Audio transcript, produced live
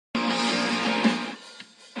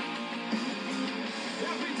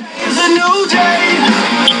new day.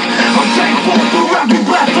 I'm thankful for every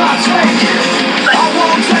breath I take. I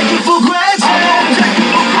won't take it for granted.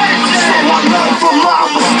 So I learn from my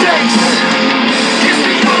mistakes. It's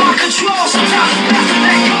beyond my control. Sometimes it's best to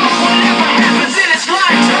let go. Whatever happens in its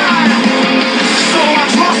lifetime. So I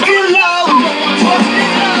trust in love.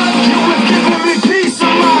 You have given me peace of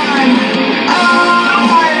mind.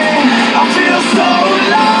 I feel so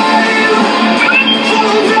alive. For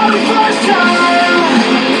the very first time.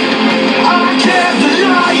 I can't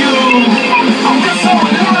deny you. I feel so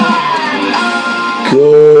alive.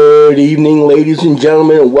 Good evening, ladies and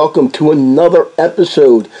gentlemen, and welcome to another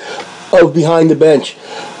episode of Behind the Bench.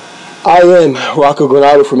 I am Rocco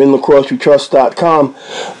Granado from LacrosseWeTrust.com.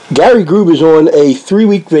 Gary Grube is on a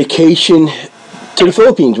 3-week vacation to the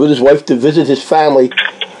Philippines with his wife to visit his family.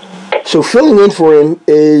 So filling in for him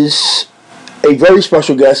is a very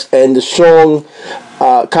special guest, and the song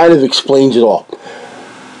kind of explains it all.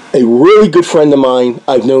 A really good friend of mine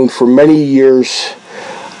I've known for many years.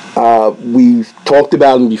 We've talked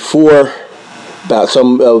about him before, about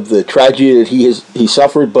some of the tragedy that he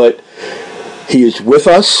suffered, but he is with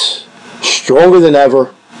us, stronger than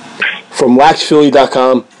ever, from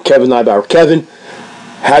LaxPhilly.com, Kevin Neibauer. Kevin,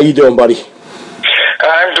 how you doing, buddy?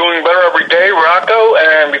 I'm doing better every day, Rocco,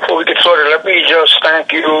 and before we get started, let me just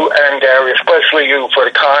thank you and Gary, especially you, for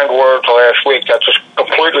the kind words last week. That just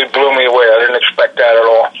completely blew me away. I didn't expect that at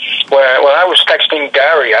all. When I was texting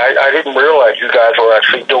Gary, I didn't realize you guys were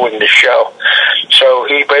actually doing the show. So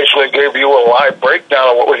he basically gave you a live breakdown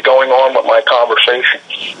of what was going on with my conversation.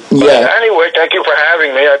 Yeah. But anyway, thank you for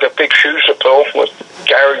having me. I got big shoes to fill with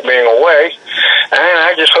Gary being away, and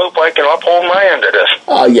I just hope I can uphold my end of this.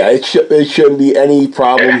 Yeah, it shouldn't be any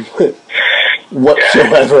problem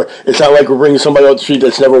whatsoever. It's not like we're bringing somebody on the street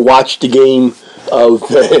that's never watched the game of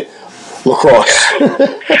lacrosse.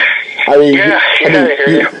 I mean,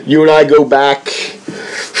 you and I go back,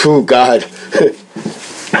 oh God,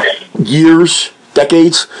 years,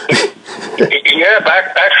 decades. Yeah,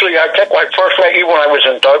 actually, I think I first met you when I was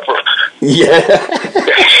in diapers. Yeah.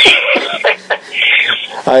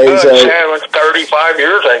 I was 35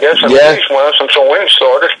 years, I guess, at least since the win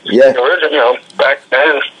started. Yeah. Back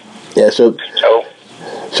then. Yeah, so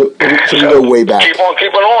we go way back. Keep on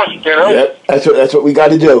keeping on, you know? Yep, that's what we got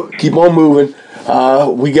to do. Keep on moving.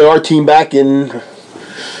 We get our team back in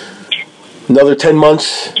another 10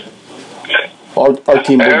 months. Our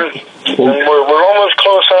team and we're almost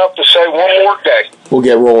close enough to say one more day. We'll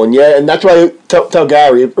get rolling, yeah, and that's why I tell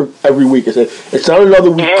Gary every week. I say it's not another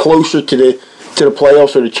week closer to the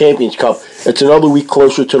playoffs or the Champions Cup. It's another week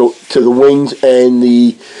closer to the Wings and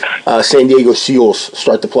the San Diego Seals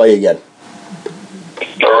start to play again.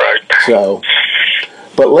 All right. So,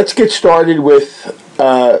 but let's get started with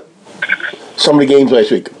some of the games last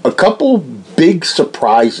week. A couple big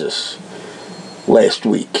surprises last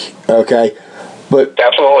week. Okay, but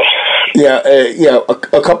definitely. Yeah,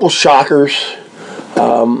 a couple shockers.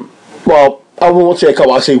 Well, I won't say a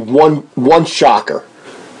couple. I'll say one shocker.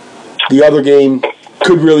 The other game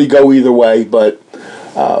could really go either way, but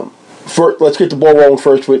let's get the ball rolling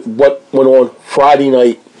first with what went on Friday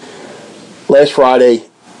night, last Friday,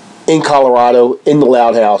 in Colorado, in the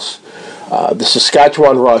Loud House. The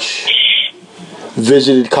Saskatchewan Rush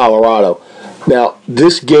visited Colorado. Now,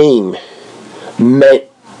 this game meant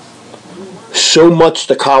so much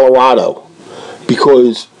to Colorado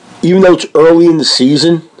because even though it's early in the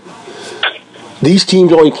season, these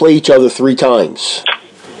teams only play each other 3 times.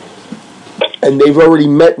 And they've already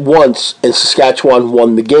met once, and Saskatchewan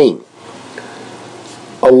won the game.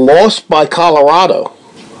 A loss by Colorado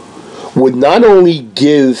would not only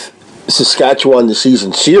give Saskatchewan the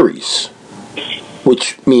season series,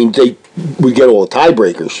 which means they would get all the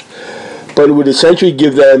tiebreakers, but it would essentially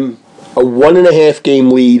give them a 1.5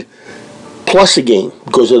 game lead plus a game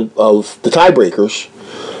because of the tiebreakers.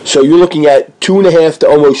 So you're looking at 2.5 to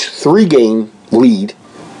almost 3 game lead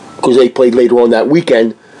because they played later on that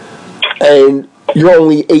weekend. And you're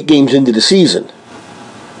only 8 games into the season.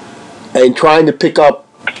 And trying to pick up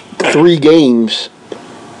 3 games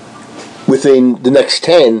within the next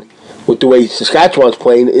 10 with the way Saskatchewan's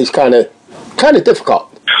playing is kind of difficult.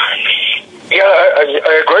 Yeah,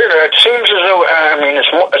 I agree. It seems as though,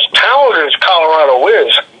 as talented as Colorado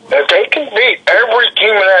is, they can beat every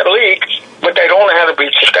team in that league, but they don't know how to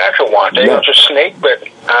beat Saskatchewan. They don't just snake, but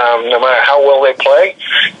no matter how well they play,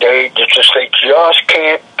 they just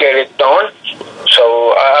can't get it done.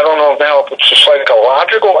 So I don't know now if it's a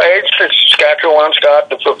psychological edge that Saskatchewan's got.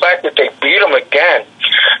 The fact that they beat them again,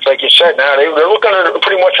 like you said, now they're looking at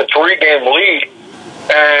pretty much a 3-game lead.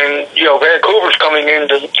 And, Vancouver's coming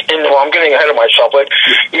into, well, I'm getting ahead of myself, but,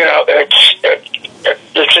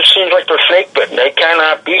 it's just seems like they're snake bitten. They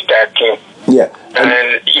cannot beat that team. Yeah.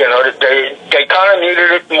 And they kind of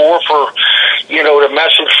needed it more for, the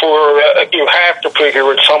message for you have to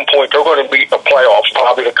figure at some point they're going to beat the playoffs,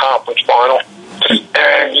 probably the conference final.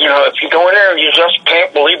 And, if you go in there and you just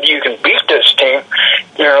can't believe you can beat this team,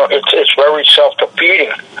 it's very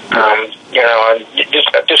self-defeating. And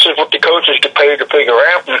this is what the coaches get paid to figure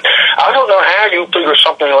out. And I don't know how you figure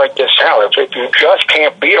something like this out if you just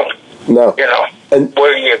can't beat them. No. And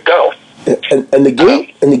where do you go? And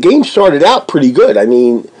the game started out pretty good. I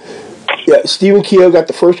mean, Stephen Keogh got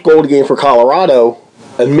the first goal of the game for Colorado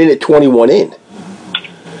a minute 21 in.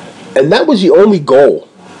 And that was the only goal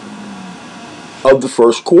of the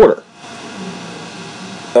first quarter.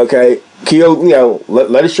 Okay, Keogh,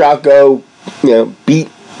 let a shot go, beat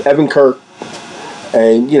Evan Kirk,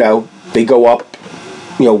 and, they go up,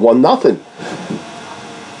 1-0.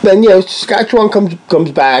 Then, Saskatchewan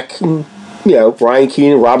comes back, and, Ryan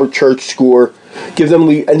Keenan, Robert Church score, give them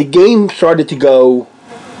lead, and the game started to go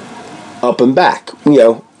up and back.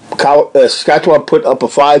 Saskatchewan put up a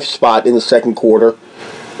 5 spot in the second quarter,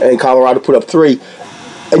 and Colorado put up 3.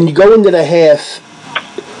 And you go into the half,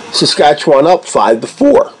 Saskatchewan up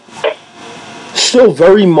 5-4. Still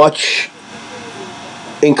very much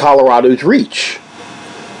in Colorado's reach.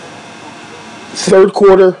 Third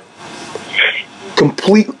quarter,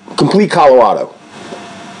 complete Colorado.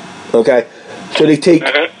 Okay, so they take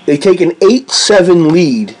an 8-7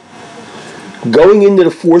 lead going into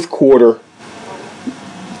the fourth quarter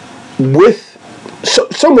with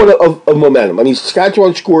somewhat of momentum. I mean,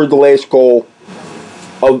 Saskatchewan scored the last goal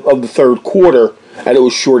of the third quarter, and it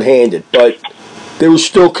was shorthanded, but they were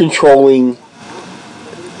still controlling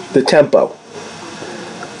the tempo.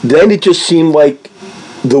 Then it just seemed like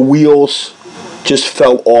the wheels just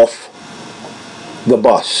fell off the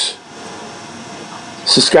bus.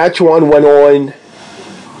 Saskatchewan went on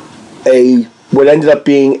what ended up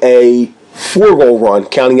being a 4-goal run,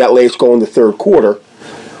 counting that last goal in the third quarter.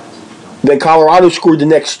 Then Colorado scored the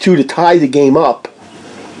next 2 to tie the game up.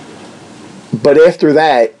 But after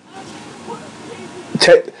that,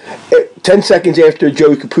 10 seconds after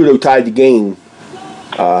Joey Caputo tied the game,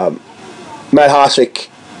 Matt Hossack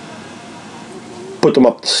put them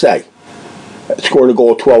up to stay. Scored a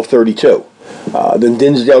goal at 12:32. Then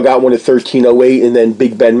Dinsdale got one at 13:08, and then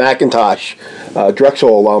Big Ben McIntosh, Drexel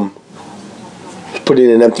alum, put in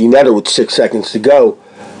an empty netter with 6 seconds to go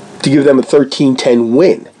to give them a 13-10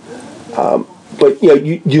 win. But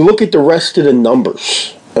you look at the rest of the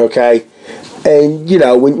numbers, okay, and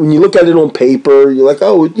when you look at it on paper, you're like,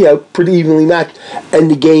 oh, pretty evenly matched,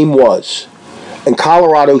 and the game was, and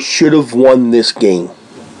Colorado should have won this game.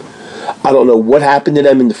 I don't know what happened to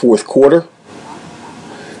them in the fourth quarter.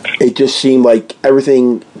 It just seemed like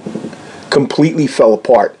everything completely fell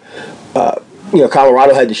apart.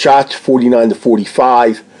 Colorado had the shots,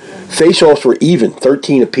 49-45. Face-offs were even,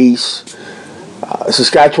 13 apiece.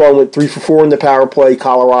 Saskatchewan went 3 for 4 in the power play.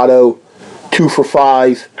 Colorado 2 for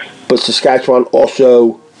 5. But Saskatchewan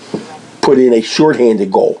also put in a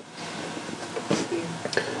shorthanded goal.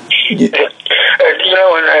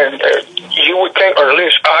 You would think, or at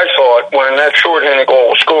least I thought, when that shorthanded goal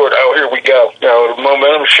was scored, oh, here we go. The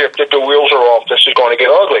momentum shifted, the wheels are off, this is going to get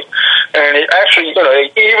ugly. And it actually, even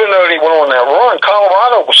though they went on that run,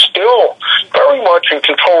 Colorado was still very much in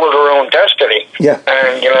control of their own destiny. Yeah.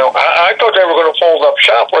 And, I thought they were going to fold up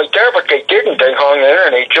shop right there, but they didn't. They hung in there,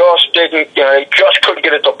 and they just didn't, they just couldn't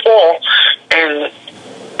get it to fall. And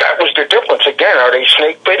that was the difference. Again, are they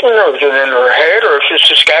snake bitten, or is it in their head, or is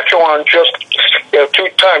Saskatchewan just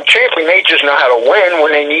two-time champion? They just know how to win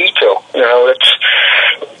when they need to.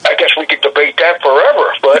 I guess we could debate that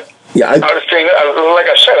forever, but yeah, like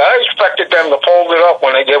I said, I expected them to fold it up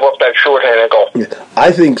when they gave up that shorthanded goal. Yeah,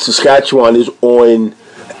 I think Saskatchewan is on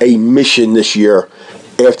a mission this year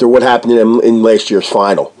after what happened to them in last year's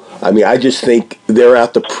final. I mean, I just think they're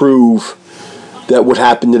out to prove that what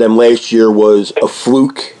happened to them last year was a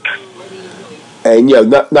fluke. And,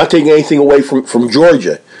 not taking anything away from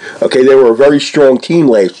Georgia. Okay, they were a very strong team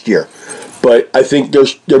last year. But I think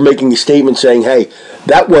they're making a statement saying, hey,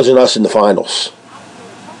 that wasn't us in the finals.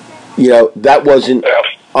 That wasn't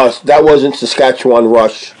us. That wasn't Saskatchewan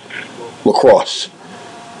Rush Lacrosse.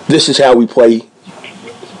 This is how we play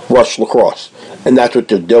Rush Lacrosse. And that's what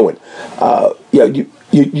they're doing.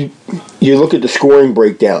 You look at the scoring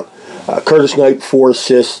breakdown. Curtis Knight, 4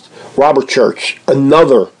 assists. Robert Church,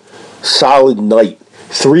 another solid night.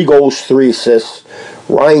 3 goals, 3 assists.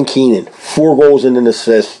 Ryan Keenan, 4 goals and an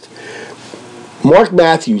assist. Mark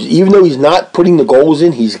Matthews, even though he's not putting the goals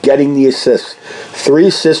in, he's getting the assists. 3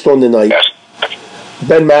 assists on the night.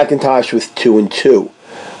 Ben McIntosh with 2 and 2.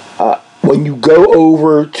 when you go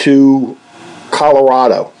over to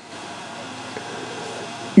Colorado,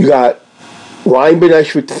 you got Ryan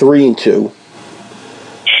Benesh with 3 and 2.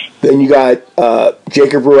 Then you got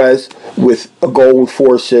Jacob Ruiz with a goal and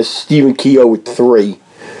 4 assists. Stephen Keogh with 3.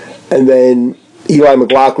 And then Eli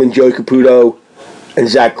McLaughlin, Joey Caputo, and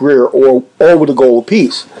Zach Greer all with a goal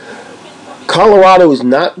apiece. Colorado is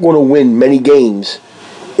not going to win many games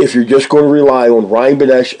if you're just going to rely on Ryan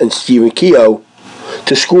Benesh and Stephen Keogh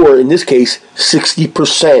to score, in this case,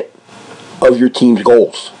 60% of your team's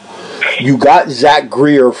goals. You got Zach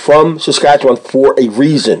Greer from Saskatchewan for a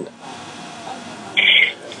reason.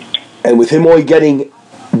 And with him only getting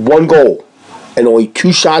 1 goal and only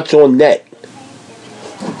 2 shots on net,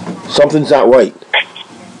 something's not right.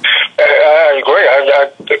 I agree.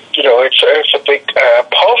 It's a big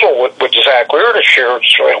puzzle with Zach Greer this year.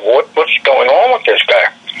 What's going on with this guy?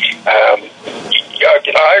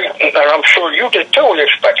 And I'm sure you did too. We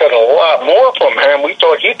expected a lot more from him. We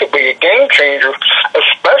thought he could be a game changer,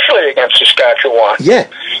 especially against Saskatchewan. Yeah.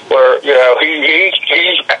 Where he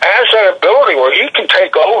has that ability where he can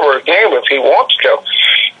take over a game if he wants to.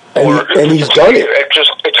 And he's done it.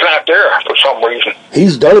 It's not there for some reason.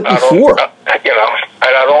 He's done it before.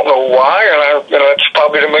 And I don't know why. And it's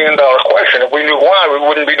probably the $1 million question. If we knew why, we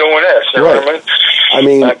wouldn't be doing this. You know what I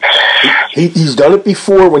mean? He's done it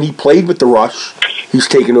before when he played with the Rush. He's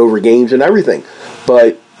taken over games and everything.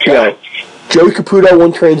 But Joey Caputo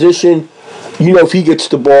in transition. If he gets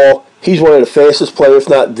the ball, he's one of the fastest players, if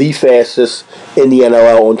not the fastest, in the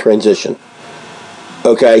NLL on transition.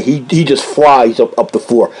 Okay, he just flies up the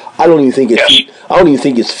floor. I don't even think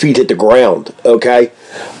his feet hit the ground. Okay,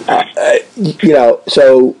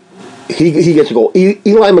 so he gets a goal.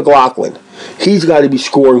 Eli McLaughlin, he's got to be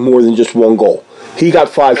scoring more than just 1 goal. He got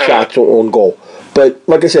 5 shots on goal. But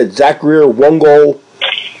like I said, Zach Greer, 1 goal,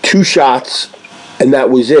 2 shots, and that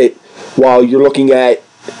was it. While you're looking at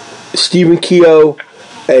Stephen Keogh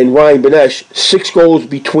and Ryan Benesh, 6 goals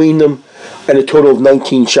between them, and a total of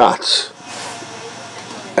 19 shots.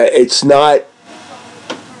 It's not,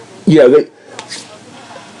 19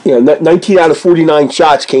 out of 49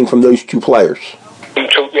 shots came from those 2 players. From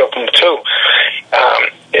 2.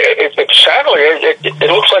 Sadly, it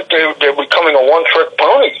looks like they're becoming a one-trick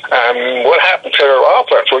pony. What happened to their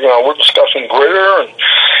offense? We're discussing Greer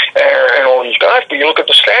and all these guys, but you look at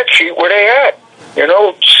the stat sheet, where they at?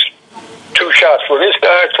 2 shots for this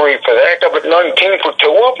guy, 3 for that guy, but 19 for 2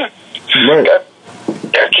 of them? Right.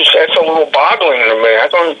 That's a little boggling to me. How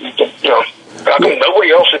come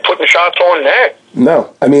nobody else is putting shots on net?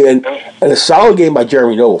 No. I mean, and a solid game by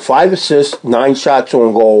Jeremy Noble. 5 assists, 9 shots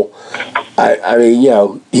on goal. I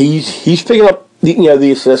mean, he's picking up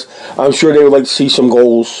the assists. I'm sure they would like to see some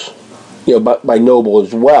goals, by Noble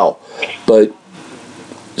as well. But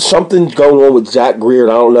something's going on with Zach Greer,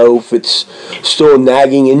 and I don't know if it's still a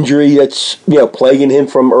nagging injury that's plaguing him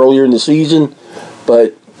from earlier in the season,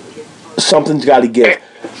 but something's got to give.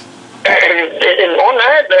 And on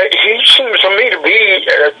that, he seems to me to be,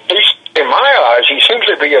 at least in my eyes, he seems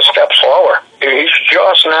to be a step slower. He's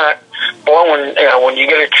just not blowing, when you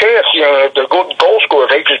get a chance, the good goal scorers,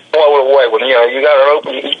 they just blow it away. When, you got it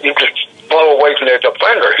open, you just blow away from their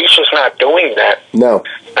defender. He's just not doing that. No.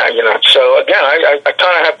 So again, I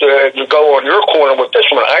kind of have to go on your corner with this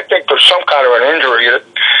one. I think there's some kind of an injury that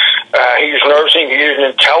he's nursing. He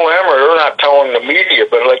didn't tell them, or they're not telling the media.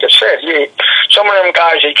 But like I said, some of them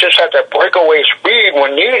guys, they just have that breakaway speed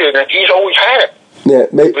when needed, and he's always had it. Yeah,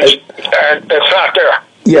 it's not there.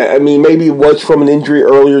 Yeah, I mean, maybe it was from an injury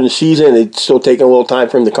earlier in the season. It's still taking a little time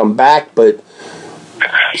for him to come back, but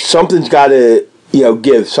something's got to,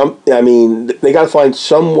 give. They got to find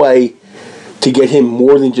some way to get him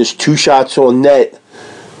more than just 2 shots on net,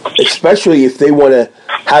 especially if they want to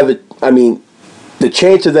have it. I mean, the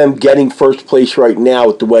chance of them getting first place right now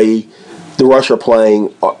with the way the Rush are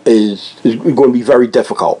playing is going to be very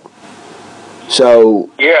difficult. So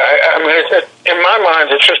yeah, in my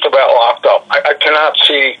mind, it's just about locked up. I cannot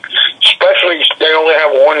see, especially they only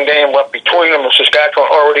have 1 game left between them, and Saskatchewan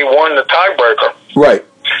already won the tiebreaker. Right.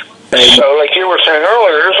 So, like you were saying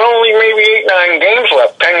earlier, there's only maybe 8, 9 games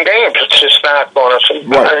left, 10 games. It's just not going to.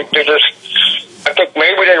 Right. I think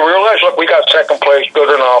maybe they realize, look, we got second place,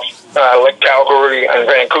 good enough. Let Calgary and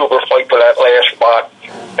Vancouver fight for that last spot,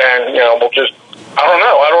 and we'll just. I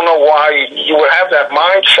don't know why you would have that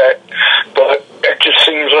mindset, but it just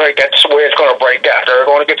seems like that's the way it's going to break out. They're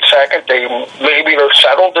going to get second. Maybe they're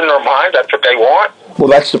settled in their mind. That's what they want. Well,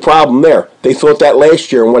 that's the problem there. They thought that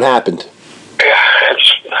last year, and what happened? Yeah,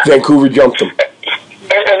 Vancouver jumped them.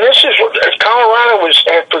 And this is what Colorado was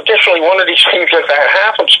traditionally one of these teams that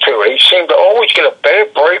happens to. They seem to always get a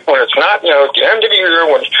bad break when it's not, at the end of the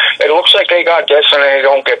year when it looks like got this, and they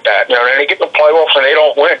don't get that. You know, and they get in the playoffs and they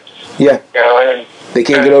don't win. Yeah. You know, and they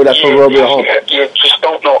can't get over that proverbial hump. You just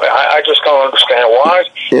don't know. I just don't understand why.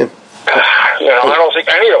 Yeah. You know, I don't think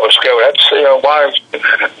any of us do. That's, you know, why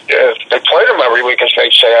they play them every week, as they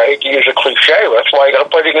say. I hate to use a cliche. That's why you got to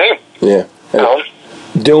play the game. Yeah. You know?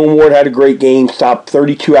 Dylan Ward had a great game, stopped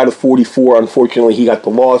 32 out of 44. Unfortunately, he got the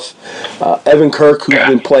loss. Evan Kirk, who's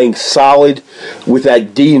been playing solid with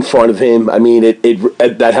that D in front of him, I mean, it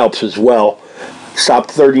that helps as well.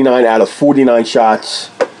 Stopped 39 out of 49 shots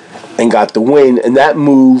and got the win, and that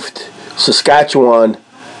moved Saskatchewan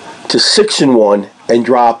to 6-1 and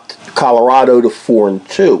dropped Colorado to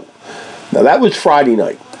 4-2. Now that was Friday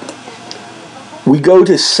night. We go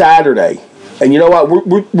to Saturday. And you know what?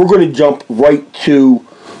 We're going to jump right to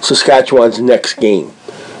Saskatchewan's next game.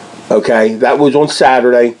 Okay, that was on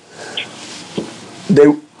Saturday.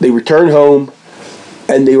 They returned home,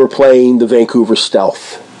 and they were playing the Vancouver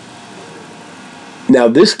Stealth. Now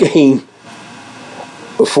this game,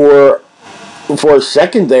 for a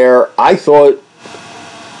second there, I thought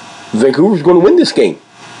Vancouver was going to win this game.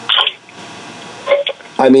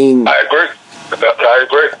 I mean, I agree.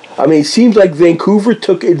 I mean, it seems like Vancouver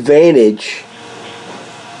took advantage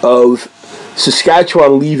of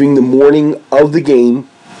Saskatchewan leaving the morning of the game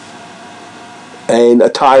and a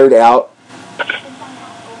tired out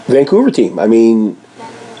Vancouver team. I mean,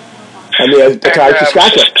 a tired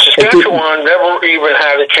Saskatchewan. Saskatchewan never even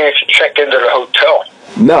had a chance to check into the hotel.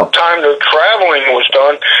 No. Time the traveling was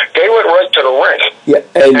done, they went right to the rink. Yeah,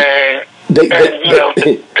 and this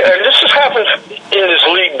has happened in this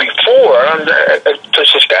league before, to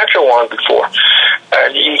Saskatchewan before.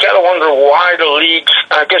 And you got to wonder why the leagues,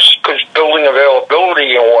 I guess because building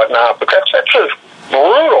availability and whatnot, but that's just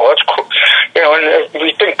brutal. That's, you know, and if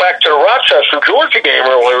we think back to the Rochester, Georgia game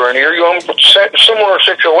earlier in the year, you're in a similar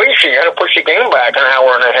situation. You had to push the game back an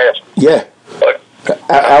hour and a half. Yeah. But,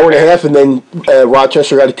 hour and a half, and then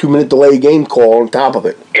Rochester got a 2-minute delay game call on top of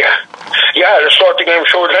it. Yeah, to start the game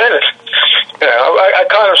short-handed. You know, I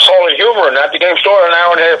kind of saw the humor in that. The game started an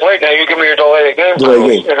hour and a half late. Now you give me a delay game.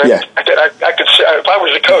 Yeah. I could say, if I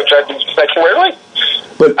was the coach, I'd be like, really?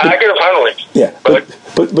 But I get a penalty. Yeah, but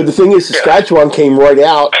the thing is, Saskatchewan came right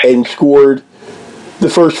out and scored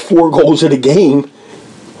the first 4 goals of the game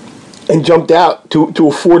and jumped out to a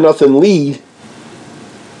 4-0 lead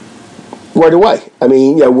right away. I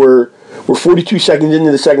mean, yeah, we're 42 seconds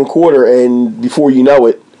into the second quarter, and before you know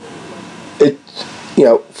it, it's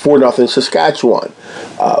 4-0 Saskatchewan.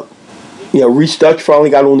 Reese Dutch finally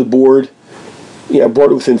got on the board.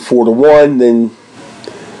 Brought it within 4-1. Then,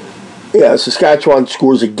 Saskatchewan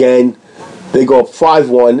scores again. They go up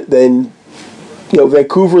 5-1. Then,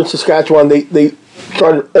 Vancouver and Saskatchewan, they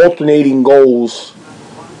started alternating goals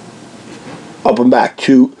up and back.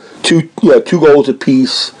 Two goals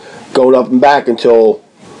apiece, going up and back until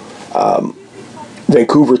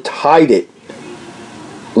Vancouver tied it.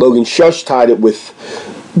 Logan Shush tied it with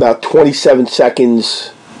about 27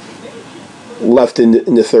 seconds left in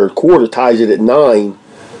the third quarter, ties it at 9.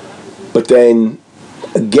 But then,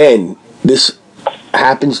 again, this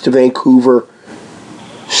happens to Vancouver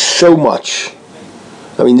so much.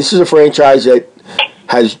 I mean, this is a franchise that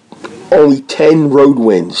has only 10 road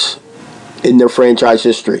wins in their franchise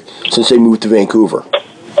history since they moved to Vancouver.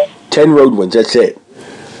 10 road wins, that's it.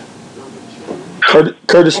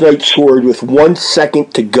 Curtis Knight scored with 1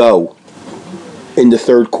 second to go in the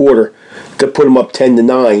third quarter to put him up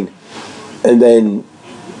 10-9, and then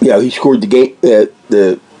he scored the game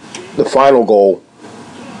the final goal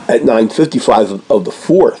at 9:55 of the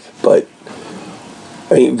fourth. But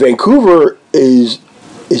I mean, Vancouver is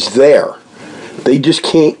there. They just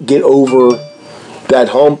can't get over that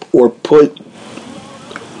hump or put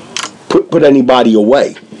anybody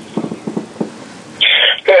away.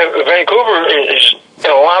 Vancouver is in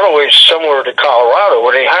a lot of ways similar to Colorado,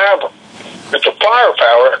 where they have the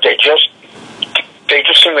firepower. They just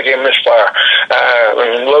seem to get misfire.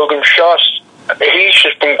 Logan Schuss, he's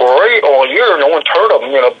just been great all year. No one's heard of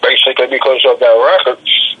him, basically because of that record.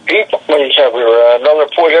 He had another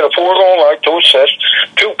 4 goal, 2 assists,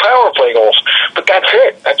 2 power play goals. But that's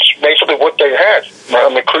it. That's basically what they had.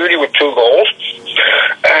 McCready with 2 goals,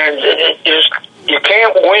 and you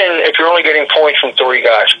can't win if you're only getting points from 3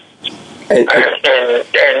 guys. And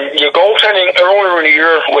your goaltending earlier in the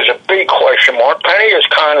year was a big question mark. Penny has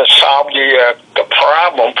kind of solved the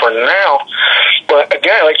problem for now. But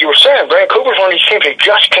again, like you were saying, Vancouver's one of these teams that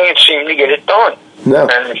just can't seem to get it done. No.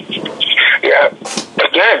 And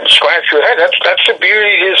again, scratch your head. That's the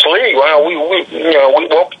beauty of this league. Well,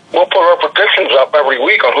 we'll put our predictions up every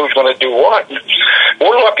week on who's going to do what.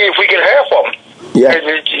 We're lucky if we get half of them. Yeah. And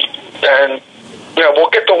we'll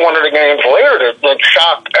get to one of the games later that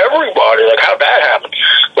shocked everybody. Like, how'd that happen?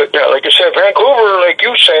 But like you said, Vancouver, like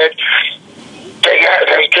you said, they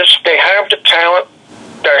have the talent.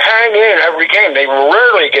 They hang in every game. They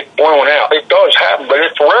rarely get blown out. It does happen, but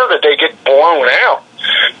it's rare that they get blown out.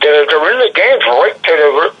 They're in the games right to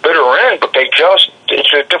the bitter end, but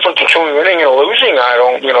it's a difference between winning and losing. I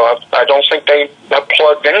don't think they have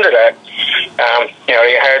plugged into that.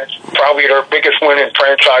 They had probably their biggest win in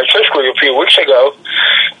franchise history a few weeks ago,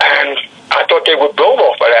 and I thought they would build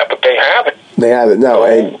off of that, but they haven't. They haven't, no.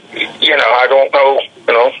 And I don't know,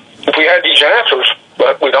 if we had these answers,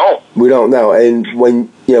 but we don't. We don't know. And when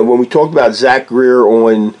we talked about Zach Greer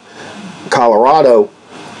on Colorado,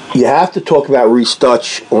 you have to talk about Reese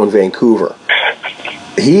Dutch on Vancouver.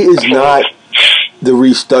 He is not the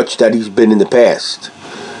Reese Dutch that he's been in the past.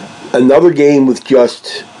 Another game with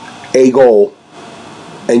just a goal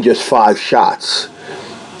and just 5 shots.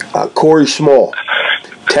 Corey Small,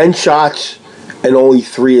 10 shots and only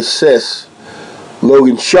 3 assists.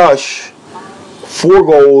 Logan Shush, 4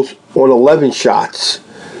 goals on 11 shots.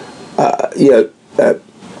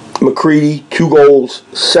 McCready, 2 goals,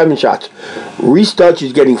 7 shots. Reese Dutch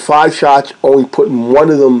is getting 5 shots, only putting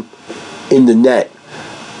 1 of them in the net.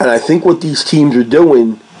 And I think what these teams are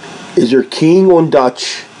doing is they're keying on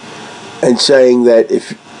Dutch and saying that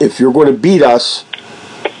if you're going to beat us,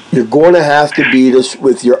 you're going to have to beat us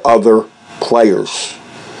with your other players.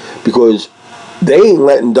 Because they ain't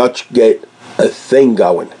letting Dutch get a thing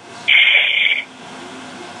going.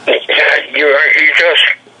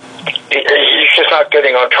 He's just not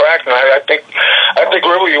getting on track, and I think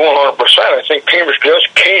really 100%. I think team is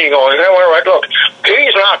just keying on. Look,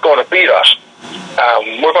 he's not going to beat us.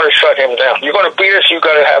 We're going to shut him down. You're going to beat us. You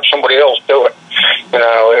got to have somebody else do it.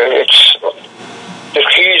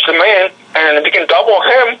 He's the man, and if you can double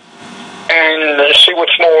him and see what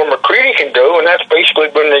Small and McCready can do, and that's basically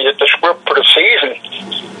been the script for the season.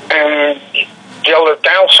 And the other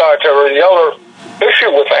downside or the other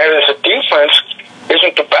issue with that is the defense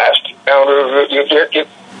isn't the best. You're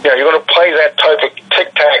going to play that type of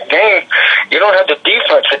tic-tac game. You don't have the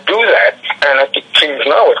defense to do that, and I think teams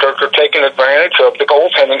know it. They're taking advantage of the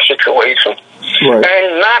goaltending situation, right.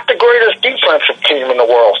 And not the greatest defensive team in the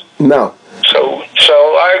world. No. So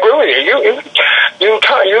I agree with you. You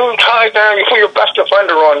tie down. You put your best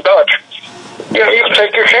defender on Dutch. You can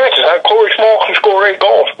take your chances. Corey Small can score 8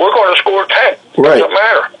 goals. We're going to score 10. Right. Doesn't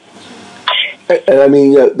matter. And I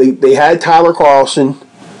mean, they had Tyler Carlson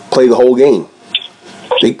play the whole game.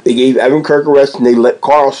 They gave Evan Kirk a rest, and they let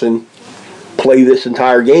Carlson play this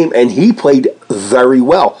entire game, and he played very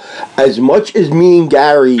well. As much as me and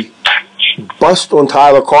Gary bust on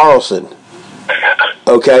Tyler Carlson,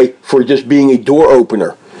 okay, for just being a door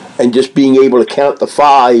opener and just being able to count the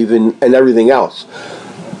 5 and everything else,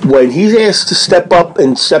 when he's asked to step up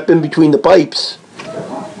and step in between the pipes,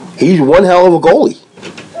 he's one hell of a goalie.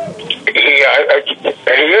 He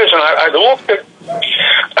is, and I looked at.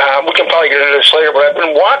 We can probably get into this later, but I've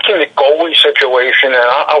been watching the goalie situation, and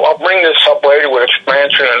I'll bring this up later with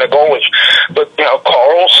expansion and the goalies. But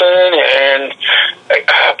Carlson and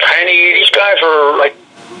Penny, these guys are like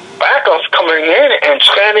backups coming in and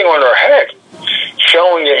standing on their head,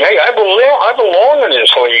 showing you, hey, I belong in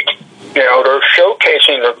this league. They're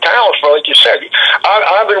showcasing their talents, but like you said,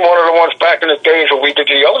 I've been one of the ones back in the days when we did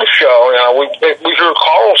the other show. We drew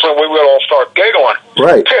Carlson, we would all start giggling.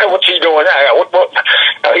 Right. Yeah, what's he doing now?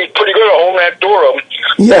 He's pretty good at holding that door open.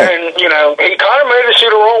 Yeah. And he kind of made us see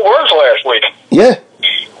the wrong words last week. Yeah.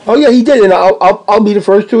 Oh yeah, he did, and I'll be the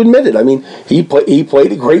first to admit it. I mean, he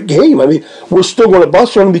played a great game. I mean, we're still going to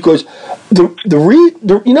bust on him because Kevin,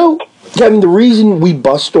 the reason we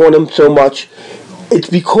bust on him so much. It's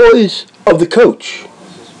because of the coach.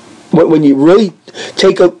 When you really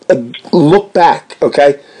take a look back,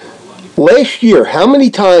 okay? Last year, how many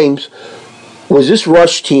times was this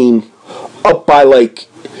Rush team up by like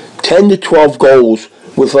 10 to 12 goals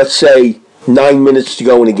with, let's say, 9 minutes to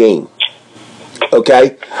go in a game?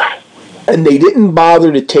 Okay? And they didn't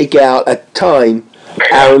bother to take out, at the time,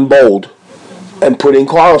 Aaron Bold and put in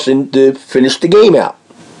Carlson to finish the game out.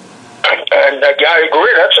 And I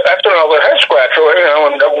agree. That's another head scratcher.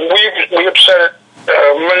 And we have said it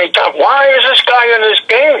many times. Why is this guy in this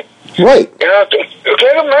game? Right.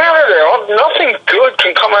 Get him out of there. Nothing good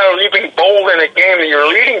can come out of leaving Bold in a game that you're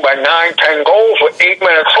leading by 9-10 goals with 8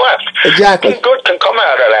 minutes left. Exactly. Nothing good can come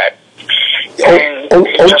out of that.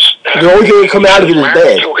 The only thing that come out of it is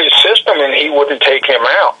bad. To his system, and he wouldn't take him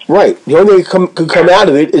out. Right. The only thing that could come out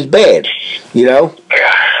of it is bad. Yeah.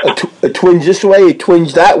 A twinge this way, a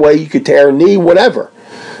twinge that way. You could tear a knee, whatever.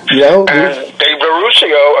 And Dave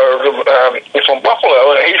DeRusio is from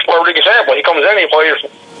Buffalo, and he's 30 perfect example. He comes in, he plays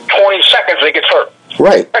 20 seconds, and he gets hurt.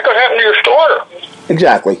 Right. That could happen to your starter.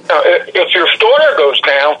 Exactly. If your starter goes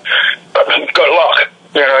down, good luck.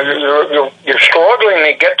 You're struggling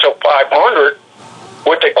to get to 500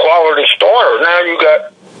 with a quality starter. Now you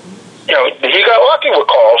got, he got lucky with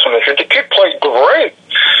Carlson. The kid played great,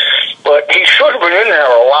 but he should have been in there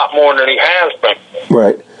a lot more than he has been.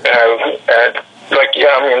 Right. And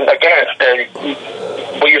again,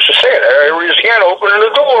 we used to say it. Areas again, opening the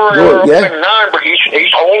door. Yeah. Opening 9, but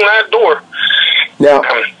he's holding that door.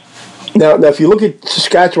 Now, if you look at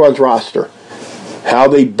Saskatchewan's roster, how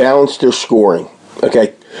they balance their scoring,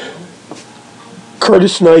 okay?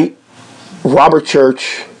 Curtis Knight, Robert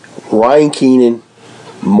Church, Ryan Keenan,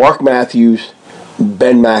 Mark Matthews,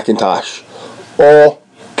 Ben McIntosh, all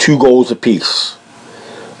 2 goals apiece,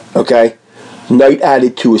 okay? Knight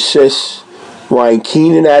added 2 assists, Ryan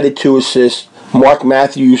Keenan added 2 assists, Mark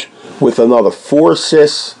Matthews with another 4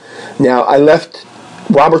 assists. Now, I left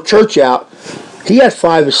Robert Church out. He had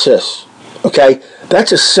 5 assists, okay?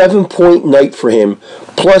 That's a 7-point night for him,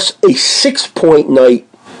 plus a 6-point night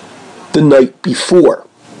the night before.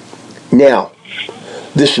 Now,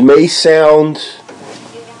 this may sound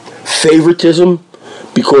favoritism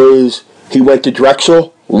because he went to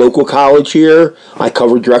Drexel, local college here. I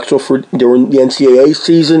covered Drexel during the NCAA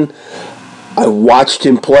season. I watched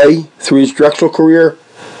him play through his Drexel career,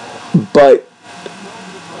 but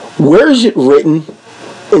where is it written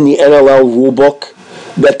in the NLL rulebook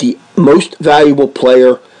that the most valuable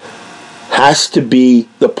player has to be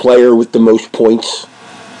the player with the most points?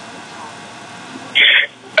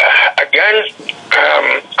 Again,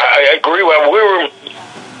 I agree. Well, we were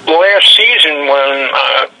last season when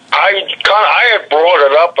I had brought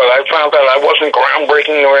it up, but I found out I wasn't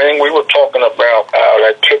groundbreaking or anything. We were talking about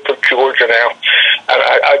that kid from Georgia now, and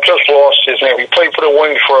I just lost his name. He played for the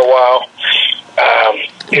Wings for a while.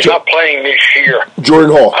 He's not playing this year.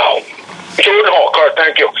 Jordan Hall. Jordan Hall, Card,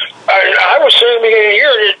 thank you. I was saying at the beginning of the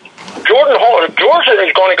year that Georgia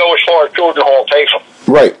is going to go as far as Jordan Hall takes him.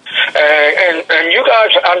 Right. And you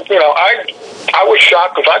guys, I was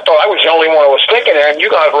shocked because I thought I was the only one who was thinking that, and you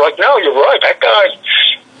guys were like, no, you're right. That guy,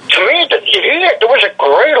 to me, there was a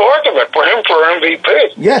great argument for him for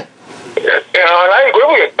MVP. Yeah. And I agree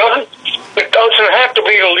with you. It doesn't have to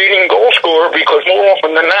be the leading goal scorer because more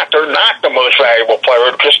often than not, they're not the most valuable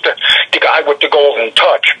player, just the guy with the golden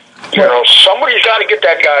touch. Somebody's got to get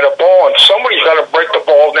that guy the ball, and somebody's got to break the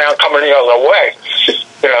ball down coming the other way.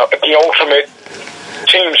 The ultimate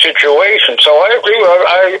team situation. So I agree.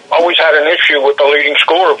 I always had an issue with the leading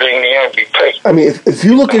scorer being the MVP. I mean, if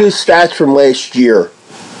you look at his stats from last year,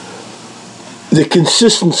 the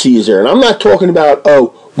consistency is there. And I'm not talking about,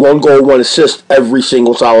 1 goal, 1 assist every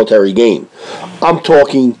single solitary game. I'm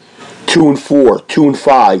talking 2 and 4, 2 and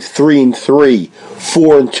 5, 3 and 3,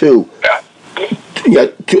 4 and 2. Yeah,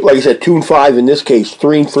 like I said, 2 and 5 in this case,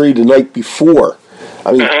 3 and 3 the night before.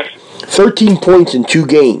 I mean, 13 points in 2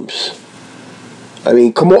 games. I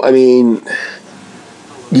mean, come on. I mean,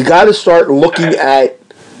 you got to start looking at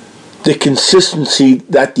the consistency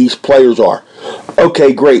that these players are.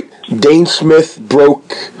 Okay, great. Dane Smith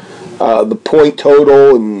broke the point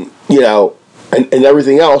total and, and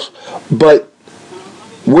everything else. But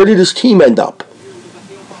where did his team end up?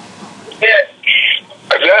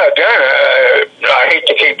 Yeah, again, I hate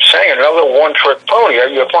to keep saying another one-trick pony.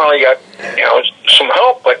 You finally got, some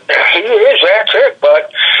help, but that's it.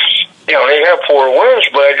 But, they have 4 wins,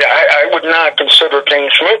 but I would not consider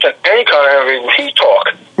Dane Smith in any kind of MVP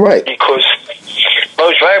talk. Right. Because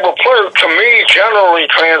most valuable player, to me, generally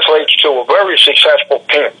translates to a very successful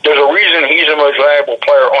team. There's a reason he's the most valuable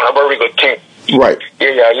player on a very good team. Right.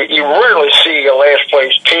 Yeah, you rarely see a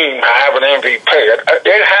last-place team have an MVP.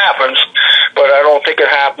 It happens, but I don't think it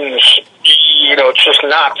happens. It's just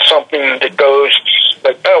not something that goes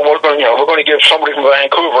like, we're going to give somebody from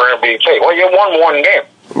Vancouver an MVP. Well, you won 1 game.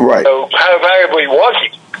 Right. So how valuable was he?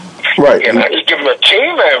 Right. You give him a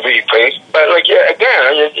team MVP, but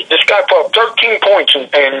again, this guy put up 13 points in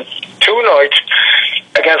 2 nights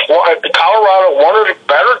against Colorado, one of the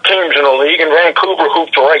better teams in the league, and Vancouver,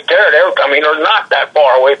 who's right there. They're not that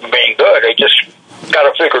far away from being good. They just got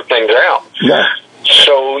to figure things out. Yeah.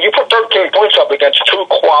 So you put 13 points up against 2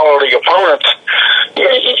 quality opponents.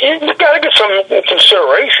 You got to get some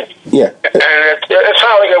consideration. Yeah. And it's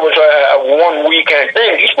not like it was a 1 weekend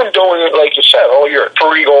thing. He's been doing it, like you said, all year.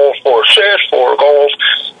 3 goals, 4 assists, 4 goals.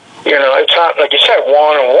 It's not, like you said, 1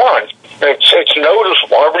 and 1. It's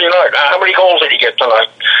noticeable every night. How many goals did he get tonight?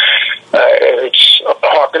 It's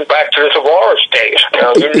harking back to the Tavares days.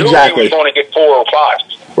 You knew he was going to get 4 or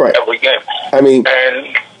 5 every game. I mean,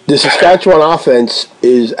 the Saskatchewan offense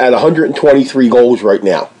is at 123 goals right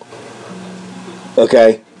now.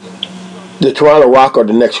 Okay? The Toronto Rock are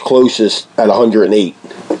the next closest at 108.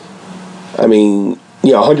 I mean,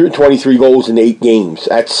 123 goals in 8 games.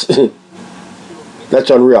 That's that's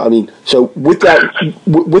unreal. I mean, so with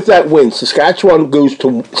that win, Saskatchewan goes to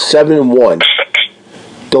 7-1.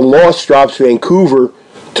 The loss drops Vancouver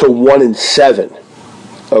to 1-7.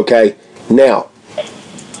 Okay? Now,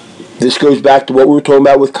 this goes back to what we were talking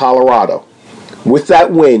about with Colorado. With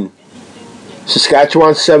that win,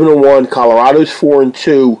 Saskatchewan's 7-1, Colorado's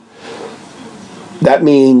 4-2. That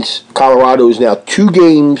means Colorado is now 2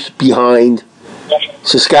 games behind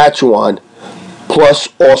Saskatchewan, plus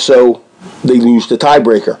also they lose the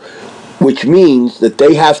tiebreaker, which means that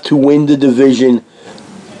they have to win the division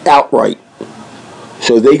outright.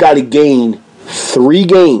 So they got to gain 3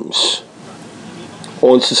 games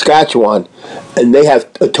on Saskatchewan, and they have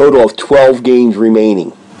a total of 12 games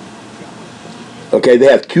remaining. Okay,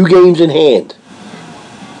 they have 2 games in hand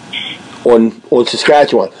on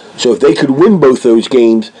Saskatchewan. So if they could win both those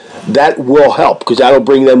games, that will help, because that'll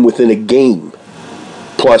bring them within a game,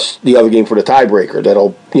 plus the other game for the tiebreaker.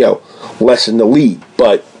 That'll, lessen the lead.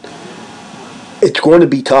 But it's going to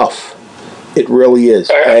be tough. It really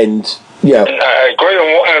is. And, I agree.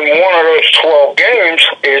 And one of those 12 games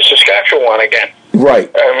is Saskatchewan again.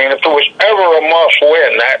 Right. I mean, if there was ever a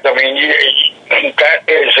must-win, that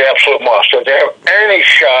is the absolute must. If they have any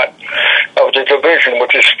shot of the division,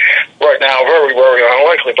 which is right now very, very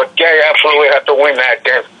unlikely, but they absolutely have to win that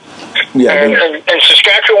game. Yeah, and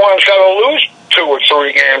Saskatchewan's got to lose 2 or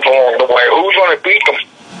 3 games along the way. Who's going to beat them?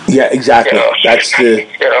 Yeah, exactly. That's the...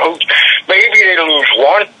 maybe they lose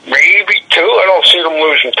 1, maybe 2. I don't see them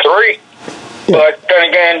losing 3. Yeah. But then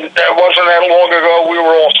again, that wasn't that long ago. We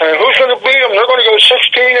were all saying, "Who's going to beat them? They're going to go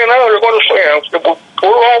 16-0. They're going to,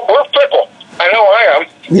 we're fickle." I know I am.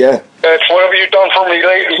 Yeah. That's whatever you've done for me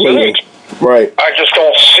lately. Right. I just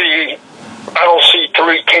don't see. I don't see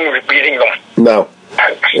 3 teams beating them. No.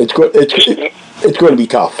 It's going to be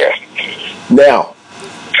tough. Yeah. Now,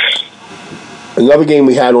 another game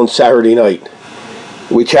we had on Saturday night,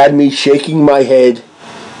 which had me shaking my head,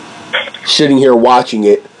 sitting here watching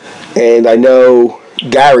it. And I know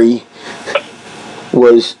Gary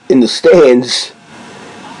was in the stands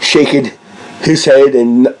shaking his head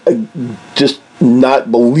and just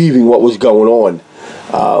not believing what was going on.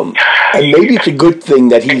 And maybe it's a good thing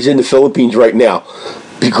that he's in the Philippines right now,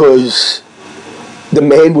 because the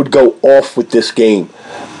man would go off with this game.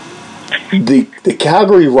 The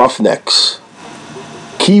Calgary Roughnecks,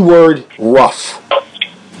 keyword rough,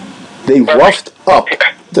 they roughed up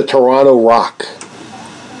the Toronto Rock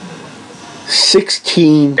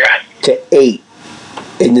 16-8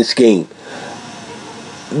 in this game.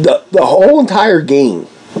 The whole entire game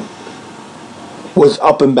was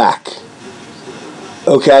up and back.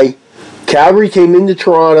 Okay? Calgary came into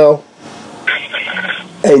Toronto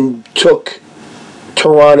and took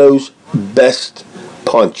Toronto's best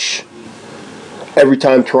punch. Every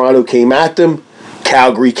time Toronto came at them,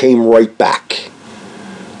 Calgary came right back.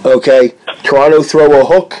 Okay? Toronto throw a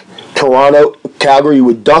hook, Calgary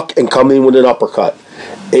would duck and come in with an uppercut.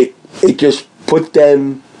 It just put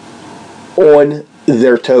them on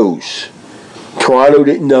their toes. Toronto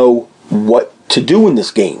didn't know what to do in this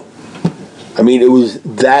game. I mean, it was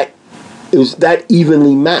that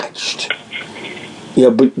evenly matched.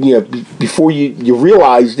 But before you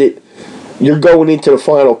realized it, you're going into the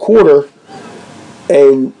final quarter,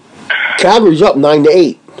 and Calgary's up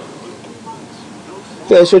 9-8.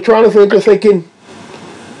 So Toronto fans are thinking,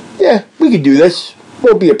 yeah, we could do this.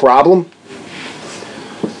 Won't be a problem.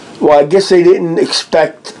 Well, I guess they didn't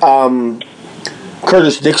expect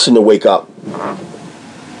Curtis Dixon to wake up,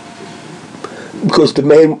 because the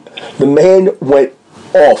man went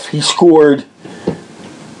off. He scored,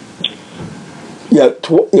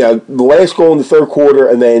 the last goal in the third quarter,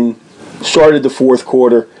 and then started the fourth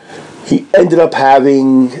quarter. He ended up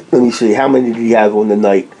having, let me see, how many did he have on the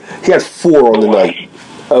night? He had 4 on the night.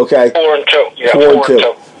 Okay. 4 and 2. Yeah, 4 and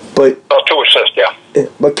 2. But 2 assists. Yeah.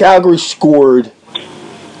 But Calgary scored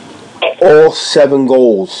all 7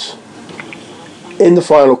 goals in the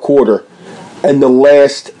final quarter and the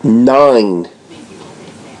last 9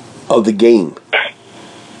 of the game.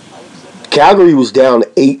 Calgary was down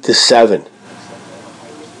 8-7,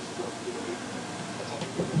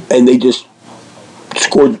 and they just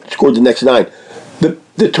scored the next 9.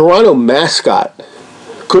 The Toronto mascot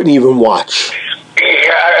couldn't even watch.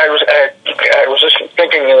 Yeah, I was just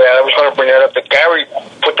thinking of that. I was going to bring that up. That Gary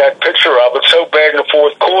put that picture up. It's so bad in the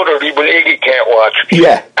fourth quarter that even Iggy can't watch.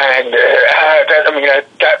 Yeah. And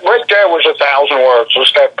that right there was 1,000 words.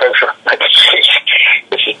 Just that picture.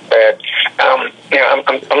 This is bad. I'm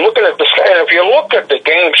looking at the stat. If you look at the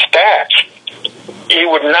game stats, he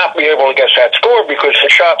would not be able to get that score because the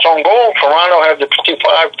shots on goal, Toronto had the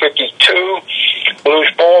 55-52.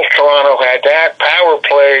 Loose balls, Toronto had that. Power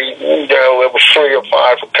play, it was 3 or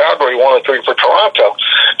 5 for Calgary, 1 or 3 for Toronto.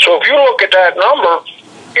 So if you look at that number,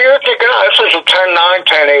 you're thinking, this is a 10-9,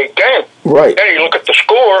 10-8 game. Right. Then you look at the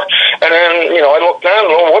score, and then, I look down,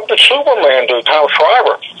 what did Superman do, Tom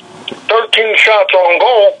Schreiber? 13 shots on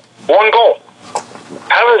goal, 1 goal.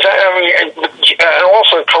 How does that, and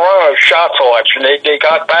also Toronto's shot selection, they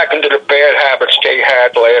got back into the bad habits they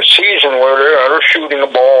had last season where they're shooting the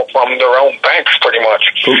ball from their own bench pretty much.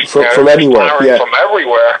 From anywhere, yeah. From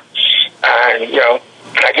everywhere. And,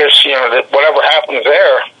 I guess, whatever happens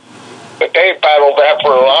there, but they battled that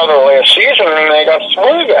for a lot of last season and they got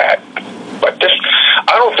through that. But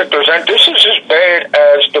I don't think this is as bad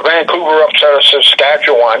as the Vancouver upset of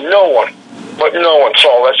Saskatchewan. No one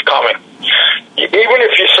saw this coming. Even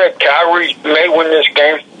if you said Calgary may win this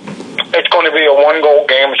game, it's going to be a 1-goal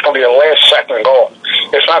game. It's going to be a last-second goal.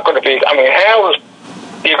 It's not going to be. How is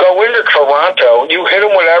you go into Toronto, you hit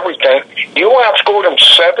them with everything. You outscored them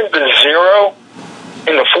 7-0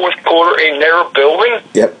 in the fourth quarter in their building.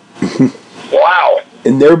 Yep. Wow.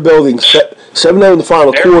 In their building, 7-0 in the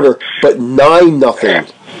final quarter, but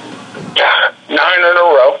 9-0. 9 in a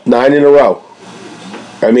row. 9 in a row.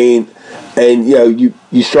 And you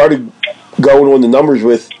started going on the numbers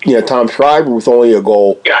with Tom Schreiber with only a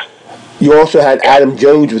goal. Yeah. You also had Adam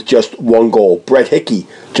Jones with just 1 goal. Brett Hickey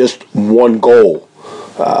just 1 goal.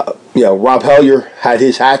 Rob Hellier had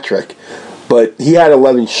his hat trick, but he had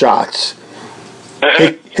 11 shots.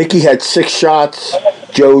 Hickey had 6 shots.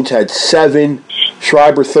 Jones had 7.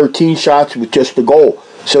 Schreiber 13 shots with just the goal.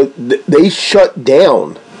 So they shut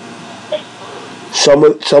down some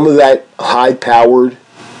of that high-powered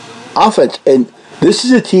offense. And this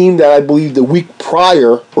is a team that I believe the week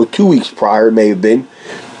prior, or 2 weeks prior it may have been,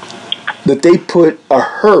 that they put a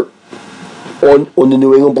hurt on the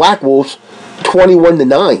New England Black Wolves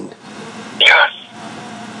 21-9. Yeah.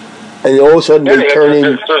 And all of a sudden they turn in.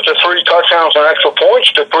 There's the 3 touchdowns and extra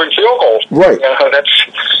points to 3 field goals. Right. And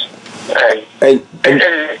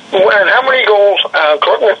how many goals?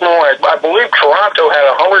 Correct me if I'm wrong. I believe Toronto had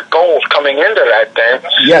 100 goals coming into that game.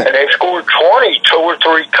 Yeah. And they've scored 20 2 or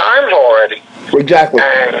 3 times already. Exactly.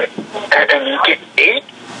 And you get 8.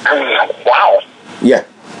 Wow. Yeah.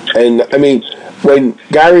 And when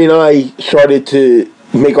Gary and I started to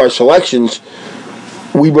make our selections,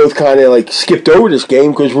 we both kind of skipped over this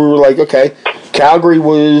game because we were like, okay, Calgary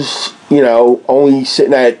was only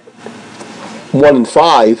sitting at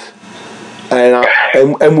 1-5, and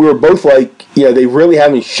we were both like, they really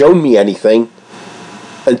haven't shown me anything.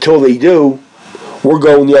 Until they do, we're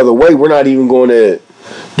going the other way. We're not even going to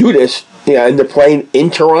do this. And they're playing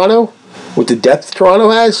in Toronto with the depth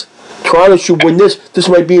Toronto has. Toronto should win this. This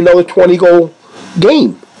might be another 20-goal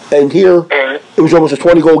game. And here, it was almost a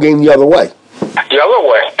 20-goal game the other way. The other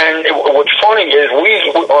way. And what's funny is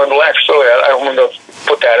we on Lacrosse, I don't want to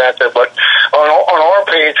put that out there, but on our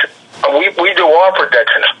page, we do our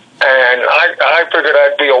predictions. And I figured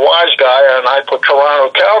I'd be a wise guy, and I put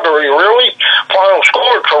Toronto, Calgary. Really, final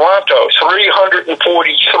score: Toronto 343,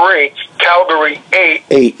 Calgary 8.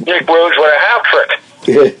 Nick Rhodes with a hat trick.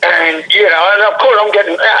 And and of course I'm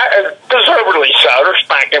getting deservedly so. They're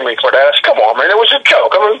spanking me for that. Come on, man, it was a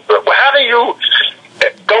joke. How do you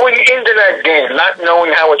going into that game, not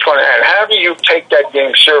knowing how it's going to end? How do you take that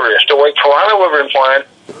game serious? The way Toronto have been playing,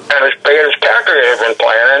 and as bad as Calgary have been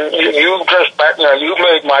playing, and you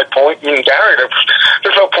made my point, and Gary,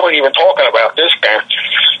 there's no point even talking about this game.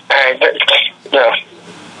 And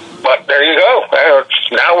but there you go.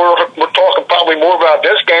 Now we're talking probably more about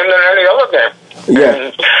this game than any other game. Yeah. And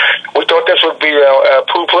we thought this would be a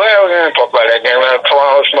poop play. We didn't talk about that game.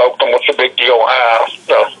 Toronto smoked them. What's the big deal?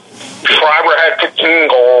 Schreiber had 15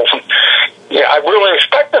 goals. Yeah, I really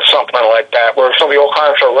expected something like that, where there's going to be all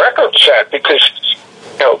kinds of records set, because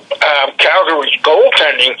Calgary's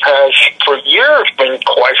goaltending has for years been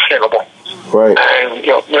questionable. Right. And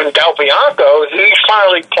Del Bianco, he's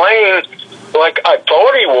finally playing like I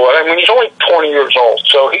thought he would. He's only 20 years old,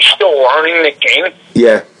 so he's still learning the game.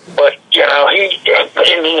 Yeah. But he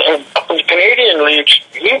in the Canadian leagues,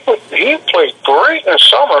 he played great in the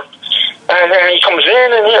summer. And then he comes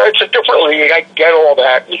in, and it's a different league. I get all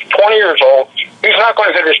that. He's 20 years old. He's not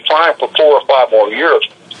going to hit his prime for 4 or 5 more years.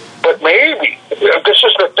 But maybe this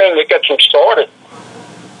is the thing that gets him started.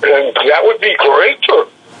 And that would be great for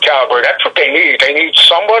Calgary. That's what they need. They need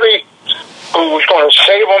somebody who's going to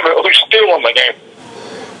save them, who's stealing the game.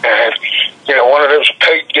 And one of those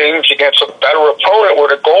paid games against a better opponent where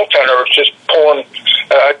the goaltender is just pulling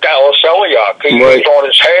Dallas Eliot. He's on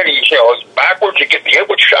his head. He's backwards. You get hit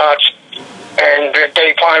with shots. And then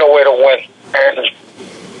find a way to win. And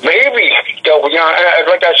maybe they'll be,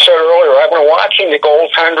 like I said earlier, I've been watching the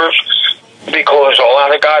goaltenders because a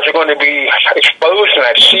lot of guys are going to be exposed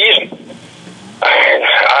next season. And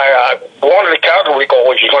one of the Calgary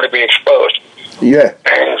goalies is going to be exposed. Yeah.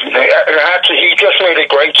 And he just made a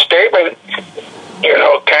great statement. You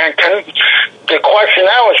know, the question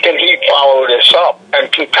now is, can he follow this up?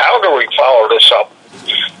 And can Calgary follow this up?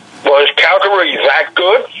 Was Calgary that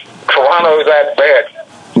good? Toronto that bad?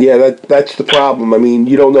 Yeah, that's the problem. I mean,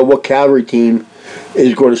 you don't know what Calgary team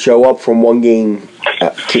is going to show up from one game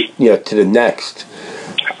to the next.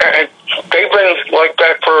 And they've been like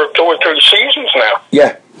that for 2 or 3 seasons now.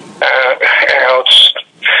 Yeah.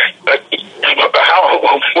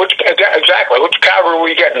 Which Calgary are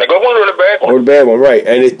we getting? The good one or the bad one? Or the bad one, right?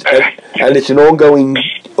 And it's an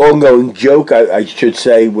ongoing joke, I should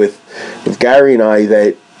say, with Gary and I,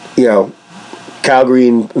 that Calgary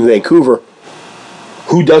and Vancouver,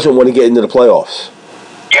 who doesn't want to get into the playoffs?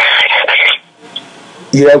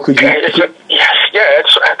 Could you? I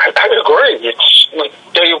agree.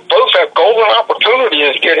 They both have golden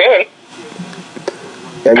opportunities to get in.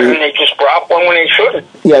 I mean, and they just drop one when they shouldn't.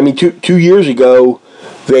 Yeah, I mean, two years ago,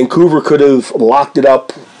 Vancouver could have locked it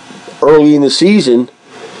up early in the season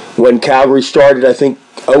when Calgary started, I think,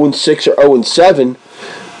 0-6 or 0-7,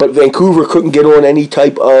 but Vancouver couldn't get on any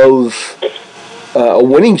type of a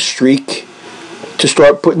winning streak to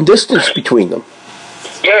start putting distance between them.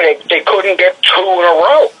 Yeah, they couldn't get 2 in a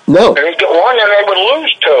row. No. They'd get one and they would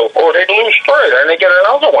lose 2, or they'd lose 3, and they'd get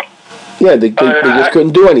another one. Yeah, they just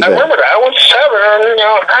couldn't do anything. I remember that. I went 7, and,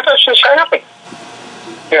 how does this happen?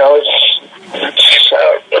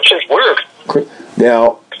 It's just weird.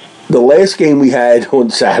 Now, the last game we had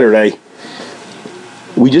on Saturday,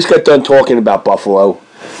 we just got done talking about Buffalo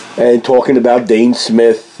and talking about Dane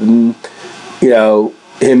Smith and,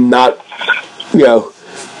 him not,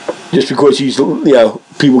 just because he's,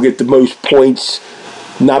 people get the most points,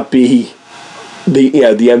 not be the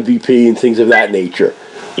MVP and things of that nature.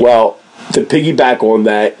 Well, to piggyback on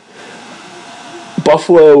that,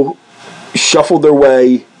 Buffalo shuffled their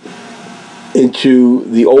way into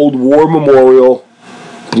the old War Memorial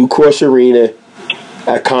Blue Cross Arena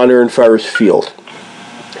at Connor and Ferris Field.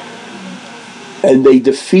 And they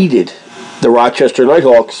defeated the Rochester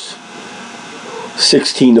Nighthawks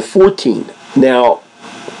 16-14. Now,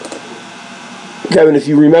 Kevin, if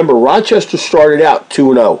you remember, Rochester started out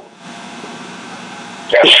 2-0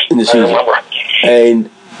 in the season. I remember. And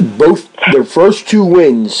both their first 2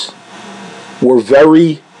 wins were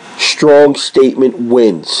very strong statement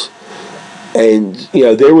wins. And,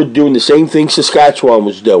 they were doing the same thing Saskatchewan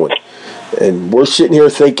was doing. And we're sitting here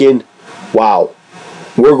thinking, wow,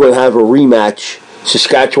 we're going to have a rematch,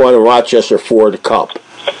 Saskatchewan and Rochester, for the Cup.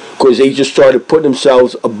 Because they just started putting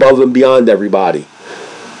themselves above and beyond everybody.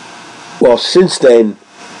 Well, since then,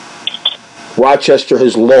 Rochester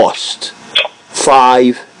has lost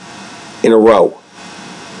 5 in a row.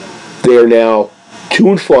 They are now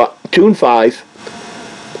 2-5,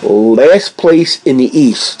 last place in the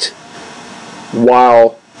East,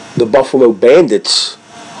 while the Buffalo Bandits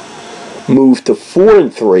move to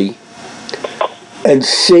 4-3 and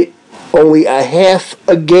sit only a half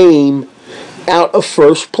a game out of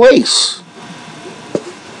first place.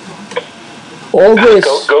 All this.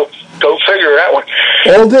 Go figure that one.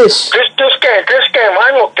 All this. This game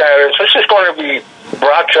I looked at is this is going to be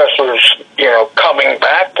Rochester's, coming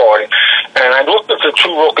back party. And I looked at the 2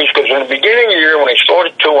 rookies because in the beginning of the year when they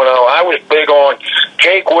started 2-0, I was big on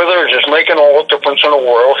Jake Withers is making all the difference in the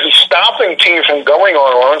world. He's stopping teams from going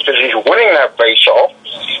on runs because he's winning that face-off.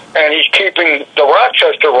 And he's keeping the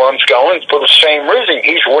Rochester runs going for the same reason.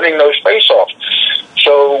 He's winning those face-offs.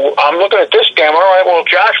 So I'm looking at this game. All right, well,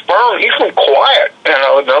 Josh Byrne, he's been quiet.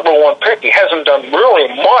 Number 1 pick. He hasn't done really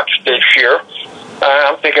much this year.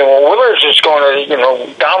 I'm thinking, well, Withers is going to,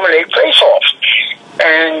 dominate face-offs.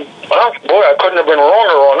 And, well, boy, I couldn't have been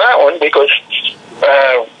wronger on that one because,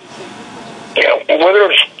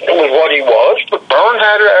 Withers was what he was, but Byrne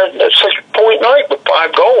had a 6-point night with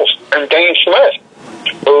 5 goals. And Dane Smith,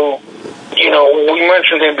 who, we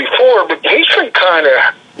mentioned him before, but he's been kind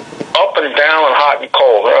of up and down and hot and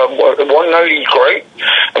cold. One night he's great.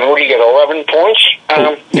 And what did he get, 11 points?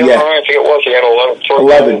 I think it was. He had 11.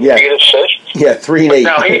 11, yeah. He had assists. Yeah, 3 and 8.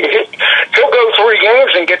 Now, he'll go 3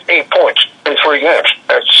 games and get 8 points in 3 games.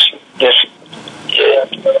 That's just... Yeah.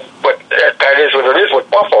 But that is what it is with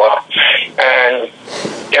Buffalo. And,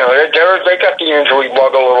 they got the injury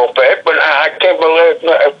bug a little bit, but I can't believe...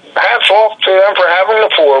 Hats off to them for having the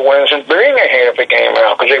 4 wins and being a half a game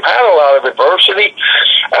out, because they've had a lot of adversity.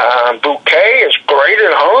 Bouquet is great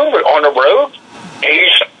at home, but on the road,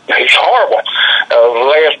 he's He's horrible.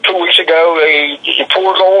 Last 2 weeks ago, he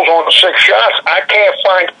 4 goals on 6 shots. I can't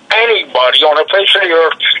find anybody on the face of the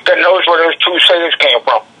earth that knows where those 2 saves came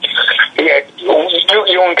from. Yeah,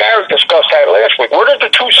 you and Gary discussed that last week. Where did the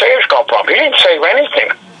 2 saves come from? He didn't save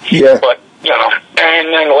anything. Yeah. But,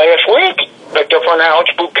 and then last week, the different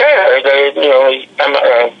Alex Bouquet,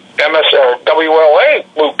 WLA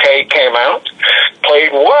Bouquet came out,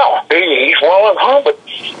 played well. He's well at home, but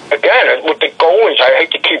again, with the goalies, I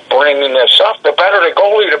hate to keep bringing this up. The better the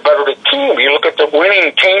goalie, the better the team. You look at the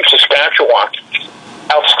winning team, Saskatchewan,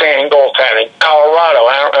 outstanding goaltending. Colorado,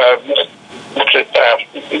 just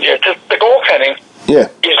the goaltending is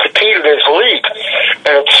the key to this league.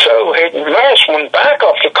 And it's so hit and miss when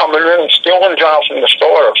backups are coming in and stealing jobs from the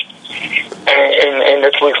starters. And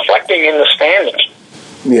it's reflecting in the standings.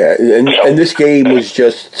 Yeah, and this game was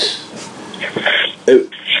just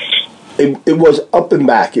it was up and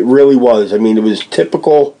back. It really was. I mean, it was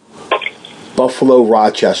typical Buffalo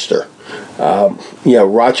Rochester.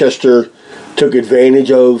 Rochester took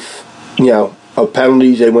advantage of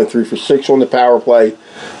penalties. They went 3 for 6 on the power play.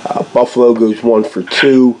 Buffalo goes 1 for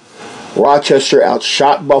 2. Rochester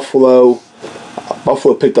outshot Buffalo.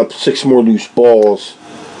 Buffalo picked up 6 more loose balls.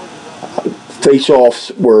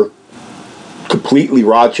 Face-offs were completely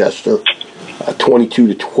Rochester,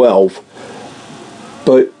 22-12.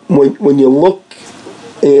 But when you look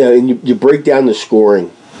and you break down the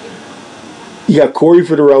scoring, you got Corey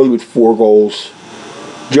Vitarelli with 4 goals,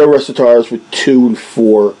 Joe Resetares with 2 and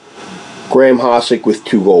 4, Graham Hossack with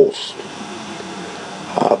 2 goals.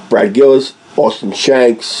 Brad Gillis, Austin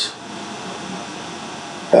Shanks,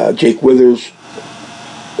 Jake Withers,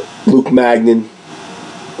 Luke Magnan,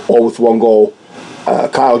 all with 1 goal.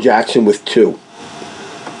 Kyle Jackson with 2.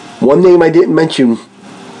 One name I didn't mention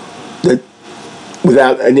that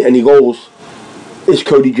without any goals is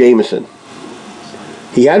Cody Jamieson.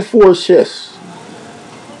 He had 4 assists,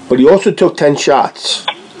 but he also took 10 shots.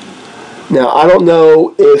 Now, I don't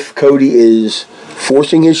know if Cody is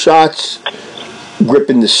forcing his shots,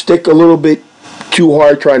 gripping the stick a little bit too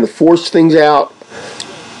hard, trying to force things out.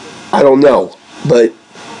 I don't know. But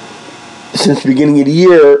since the beginning of the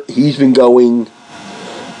year, he's been going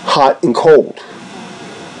hot and cold.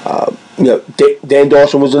 Dan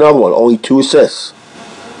Dawson was another one, only 2 assists.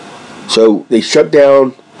 So they shut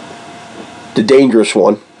down the dangerous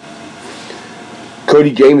one.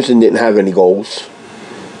 Cody Jamieson didn't have any goals.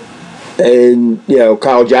 And,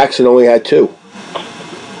 Kyle Jackson only had 2.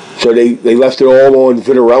 So they left it all on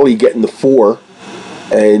Vitarelli getting the 4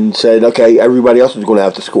 and said, okay, everybody else is going to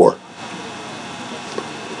have to score.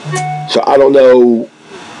 So I don't know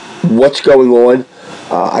what's going on.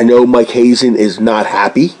 I know Mike Hazen is not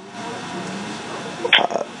happy.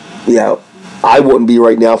 I wouldn't be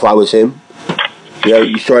right now if I was him.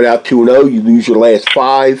 You start out 2-0, you lose your last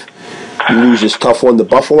 5, you lose this tough one to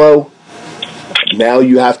Buffalo. Now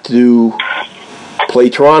you have to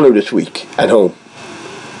play Toronto this week at home.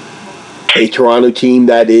 A Toronto team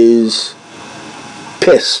that is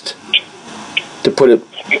pissed, to put it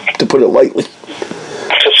lightly.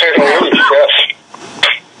 To say the least, yes.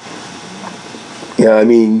 Yeah, I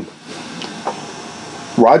mean,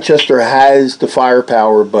 Rochester has the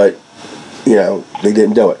firepower, but they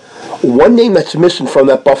didn't do it. One name that's missing from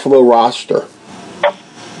that Buffalo roster,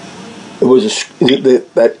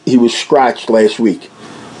 that he was scratched last week,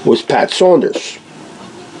 was Pat Saunders.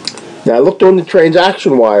 Now I looked on the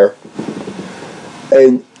transaction wire,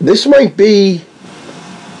 and this might be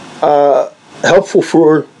helpful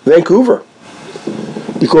for Vancouver,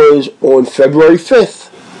 because on February 5th,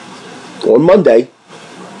 on Monday,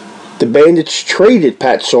 the Bandits traded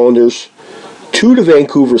Pat Saunders to the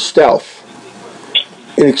Vancouver Stealth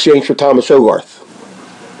in exchange for Thomas Hogarth.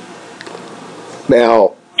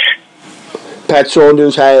 Now, Pat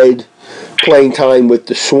Saunders had playing time with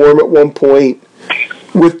the Swarm at one point,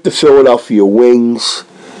 with the Philadelphia Wings,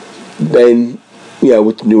 then,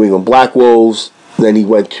 with the New England Black Wolves, then he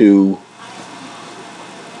went to,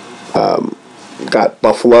 got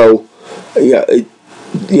Buffalo. It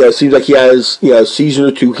seems like he has, a season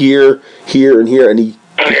or 2 here, and here, and he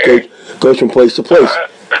goes from place to place.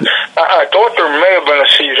 I thought there may have been a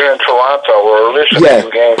season in Toronto or at least a few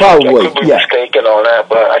games. Probably. I could be mistaken on that,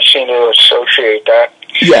 but I seem to associate that.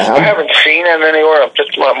 Yeah, I haven't seen him anywhere.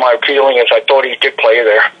 Just my feeling is I thought he did play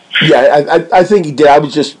there. Yeah, I think he did. I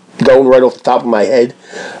was just going right off the top of my head.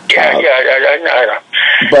 I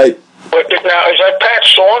know. But now, is that Pat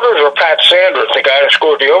Saunders or Pat Sanders, the guy that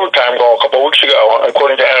scored the overtime goal a couple of weeks ago,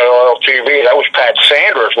 according to NLL TV? That was Pat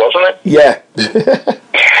Sanders, wasn't it? Yeah.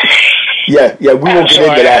 yeah, we won't get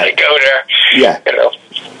into that. I had to go there. Yeah.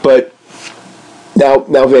 But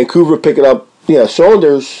now Vancouver picking up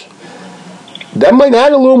Saunders, that might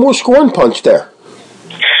add a little more scoring punch there.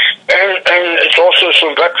 And it's also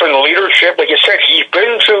some veteran leadership. Like I said, he's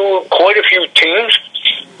been to quite a few teams,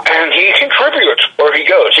 and he contributes where he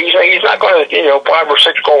goes. He's not going to, 5 or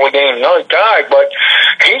 6 goal a game night guy, but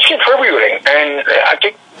he's contributing. And I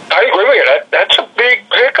think I agree with you. That's a big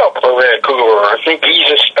pickup for Vancouver. I think he's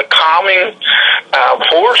just a calming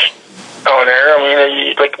force on there. I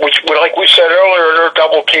mean, like we said earlier, they're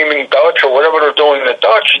double teaming Dutch or whatever they're doing to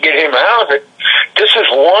Dutch to get him out of it. This is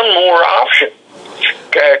one more option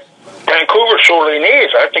that Vancouver sorely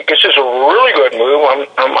needs. I think this is a really good move.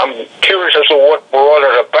 I'm curious as to what brought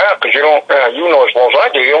it about, because you don't, you know as well as I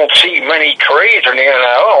do, you don't see many trades in the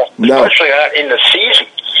NL, especially not in the season.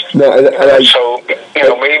 No, so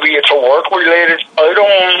maybe it's a work-related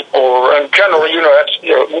item, or in general,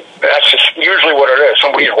 that's just usually what it is.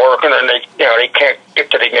 Somebody's working and they can't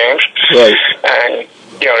get to the games, right? And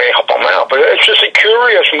they help them out. But it's just a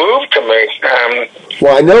curious move to me.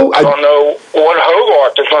 Well, I don't know what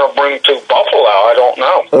Hogarth is going to bring to Buffalo. I don't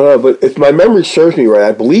know. But if my memory serves me right,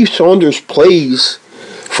 I believe Saunders plays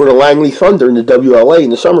for the Langley Thunder in the WLA in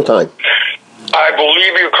the summertime. I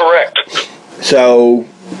believe you're correct. So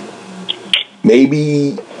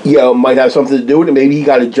maybe might have something to do with it. Maybe he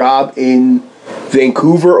got a job in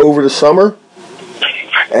Vancouver over the summer,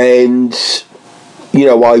 and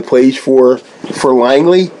while he plays for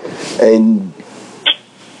Langley, and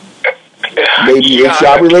maybe it's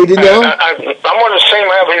job related now. I'm on the same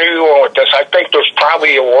avenue you are with this. I think there's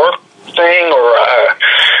probably a work thing or a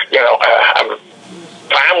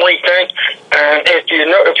family thing. And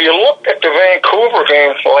if you look at the Vancouver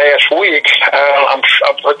game last week, I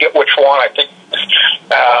forget which one. I think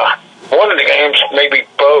one of the games, maybe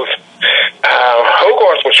both.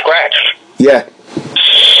 Hogarth was scratched. Yeah.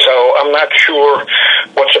 So I'm not sure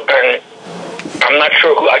I'm not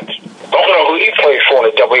sure who. I don't know who he plays for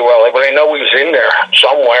in the WLA, but I know he's in there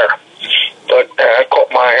somewhere. But I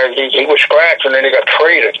caught my eye. He was scratched, and then he got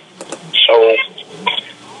traded. So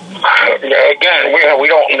again, we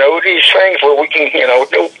don't know these things, but we can, we know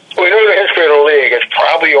the history of the league. It's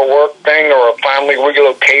probably a work thing or a family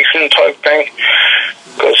relocation type thing,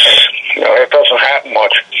 because it doesn't happen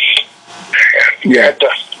much. Yeah.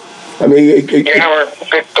 I mean,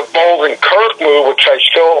 the Bold and Kirk move, which I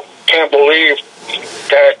still can't believe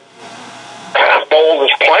that Bold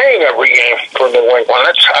is playing every game for New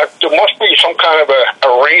England. There must be some kind of a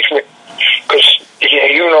arrangement, because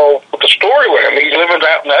the story with him. He's living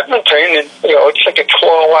out in Edmonton, and it's like a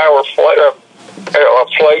 12-hour flight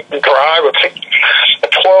and drive. It's like a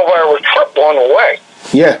 12-hour trip one way.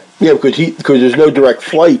 Yeah, because there's no direct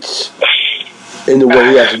flights in the way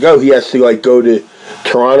he has to go. He has to go to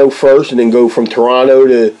Toronto first, and then go from Toronto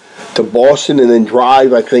to Boston, and then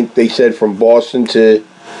drive. I think they said from Boston to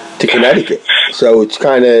Connecticut. So it's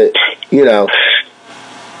kind of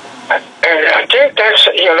And I think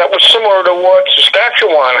that was similar to what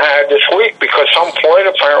Saskatchewan had this week, because some flight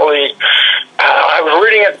apparently, I was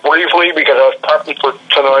reading it briefly because I was prepping for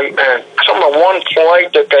tonight, and one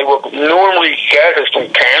flight that they would normally get has been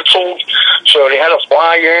canceled, so they had to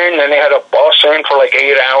fly in, and they had a bus in for like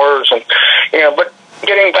 8 hours, and but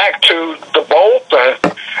getting back to the Bolt thing,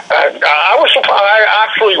 I was surprised. I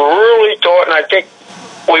actually really thought, and I think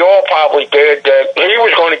we all probably did, that he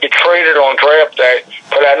was going to get traded on draft day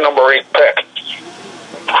for that number 8 pick.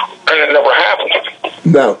 And it never happened.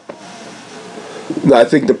 No, I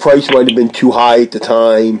think the price might have been too high at the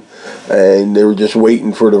time, and they were just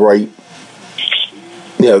waiting for the right,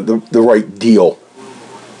 the right deal.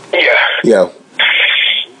 Yeah. Yeah.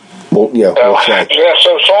 Well, we'll say. Yeah,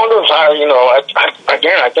 so Saunders,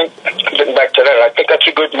 I think, getting back to that, I think that's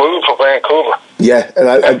a good move for Vancouver. Yeah,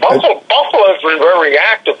 and Buffalo has been very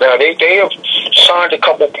active now. They have signed a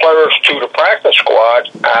couple players to the practice squad.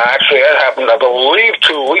 Actually, that happened, I believe,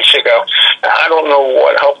 2 weeks ago. I don't know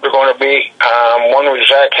what help they're going to be. One was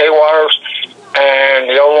Zach Haywires, and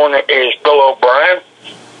the other one is Bill O'Brien.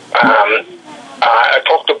 I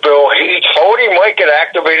talked to Bill. He thought he might get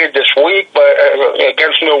activated this week, but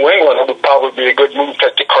against New England, it would probably be a good move to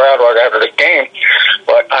take the crowd right out of the game.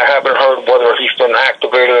 But I haven't heard whether he's been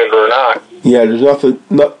activated or not. Yeah, there's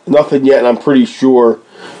nothing yet, and I'm pretty sure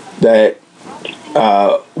that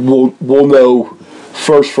we'll know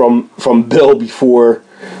first from Bill before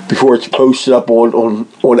it's posted up on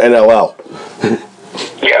NLL.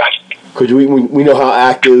 Yeah, because we know how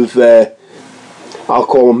active I'll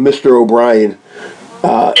call him Mr. O'Brien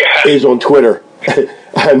is on Twitter.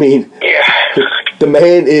 I mean, the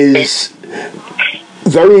man is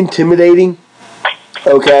very intimidating.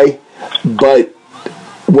 Okay, but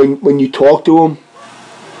when you talk to him,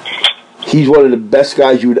 He's one of the best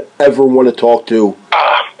guys you would ever want to talk to.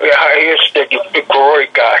 Yeah, he is a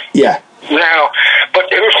great guy. Yeah. Now, but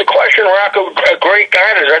here's the question, Rocco. A great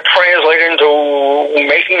guy, does that translate into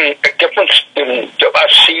making a difference in a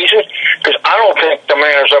season? Because I don't think the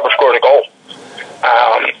man has ever scored a goal.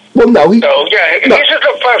 Well, no, he's a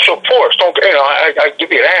defensive force. I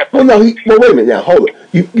give you that. Well, no, wait a minute now. Hold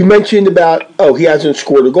it. You mentioned about, he hasn't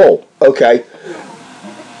scored a goal. Okay.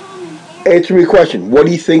 Answer me a question. What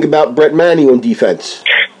do you think about Brett Manning on defense?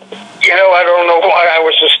 I don't know why I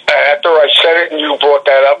was just, after I said it and you brought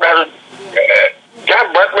that up.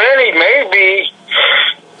 Brett Manning may be,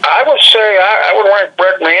 I would say, I would rank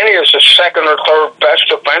Brett Manning as the second or third best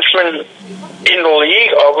defenseman in the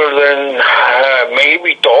league, other than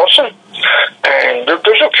maybe Dawson. And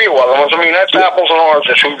there's a few other ones. I mean, that's apples and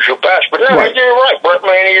oranges. Who's your best? But no, right. You're right, Brett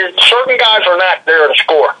Manning. Certain guys are not there to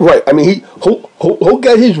score. Right. I mean, he'll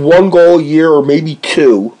get his one goal a year or maybe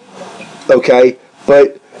two. Okay,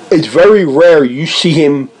 but it's very rare you see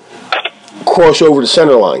him cross over the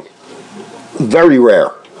center line. Very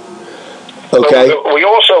rare. Okay. So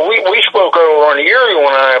we spoke earlier on the year, you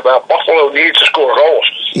and I, about Buffalo needs to score goals.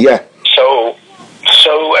 Yeah. So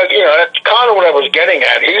that's kind of what I was getting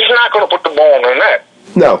at. He's not going to put the ball in the net.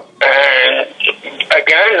 No. And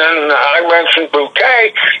again, and I mentioned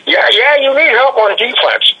Bouquet. Yeah, you need help on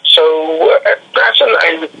defense. So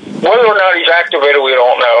and whether or not he's activated, we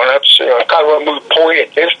don't know. And that's kind of a moot point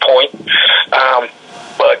at this point.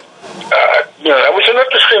 But that was an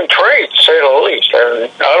interesting trade, to say the least.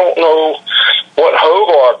 And I don't know what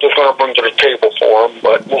Hogarth is going to bring to the table for him,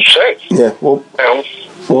 but we'll see. Yeah,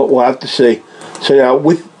 we'll have to see. So now,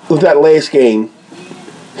 with that last game,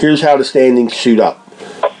 here's how the standings shoot up.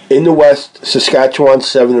 In the West, Saskatchewan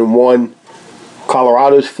 7-1,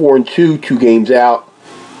 Colorado's 4-2, 2 games out.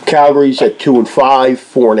 Calgary's at 2-5,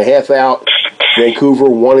 4.5 out. Vancouver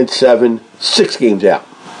 1-7, 6 games out.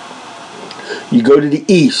 You go to the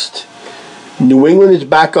East. New England is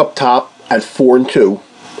back up top at 4-2,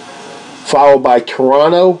 followed by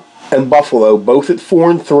Toronto and Buffalo, both at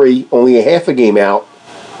 4-3, only a half a game out.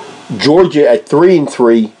 Georgia at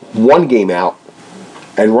 3-3, 1 game out.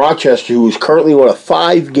 And Rochester, who is currently on a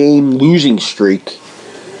 5-game losing streak,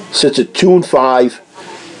 sits at 2-5,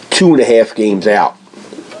 2.5 games out.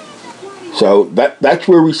 So that's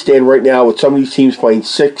where we stand right now, with some of these teams playing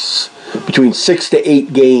between 6 to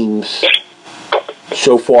 8 games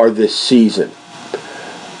so far this season.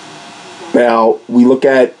 Now, we look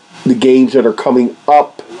at the games that are coming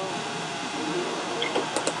up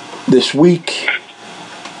this week,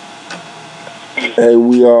 and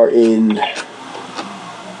we are in,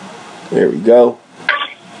 there we go,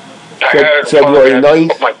 February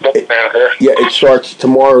 9th. Yeah, it starts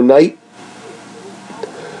tomorrow night.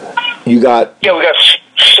 We got 6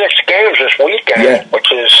 games this weekend,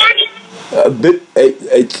 which is a bit.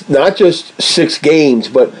 It's not just 6 games,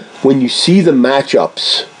 but when you see the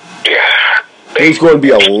matchups, there's going to be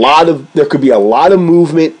there could be a lot of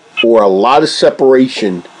movement or a lot of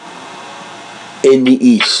separation in the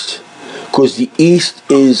East, because the East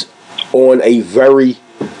is on a very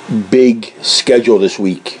big schedule this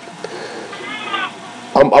week.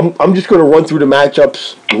 I'm just going to run through the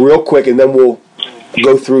matchups real quick, and then we'll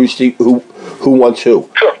go through see who wants who.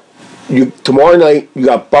 Sure. Tomorrow night you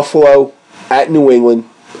got Buffalo at New England.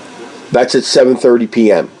 That's at 7:30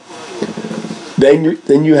 p.m.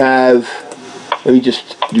 Then you have. Let me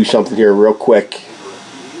just do something here real quick.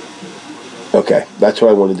 Okay, that's what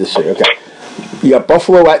I wanted to say. Okay, you got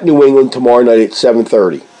Buffalo at New England tomorrow night at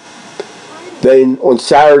 7:30. Then on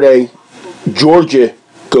Saturday, Georgia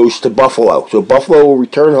goes to Buffalo. So Buffalo will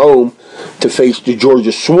return home to face the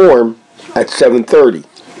Georgia Swarm at 7:30.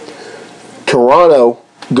 Toronto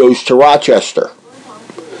goes to Rochester.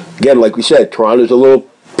 Again, like we said, Toronto's a little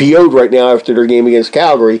PO'd right now after their game against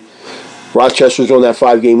Calgary. Rochester's on that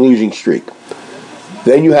 5-game losing streak.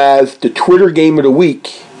 Then you have the Twitter game of the week,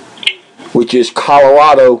 which is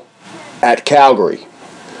Colorado at Calgary.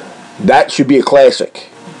 That should be a classic,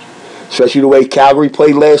 especially the way Calgary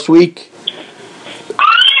played last week.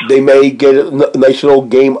 They may get a nice little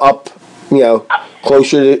game up,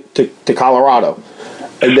 closer to Colorado.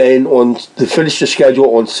 And then to finish the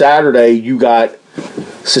schedule on Saturday, you got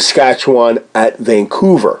Saskatchewan at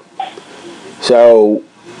Vancouver. So,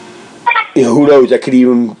 who knows? That could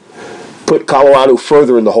even put Colorado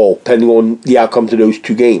further in the hole, depending on the outcomes of those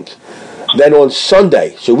 2 games. Then on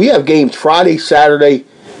Sunday, so we have games Friday, Saturday,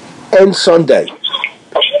 and Sunday.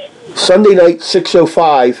 Sunday night,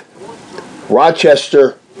 6:05,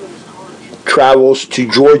 Rochester travels to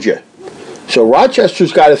Georgia. So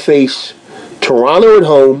Rochester's got to face Toronto at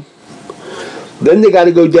home. Then they got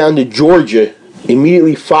to go down to Georgia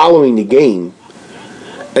immediately following the game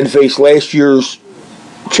and face last year's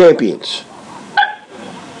champions.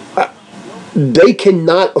 They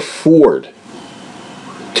cannot afford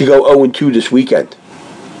to go 0-2 this weekend.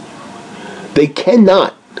 They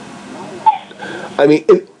cannot. I mean,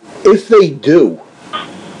 if they do,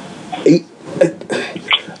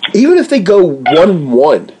 even if they go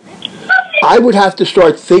 1-1, I would have to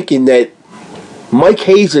start thinking that Mike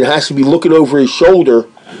Hazen has to be looking over his shoulder,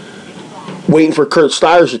 waiting for Kurt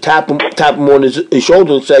Stiers to tap him on his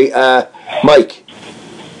shoulder and say, Mike,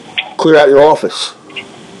 clear out your office.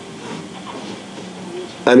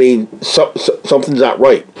 I mean, something's not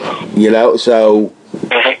right, you know. So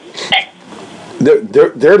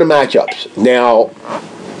they're the matchups now.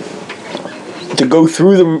 To go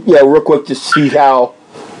through them, real quick to see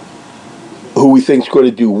who we think's going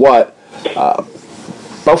to do what.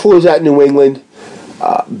 Buffalo's at New England.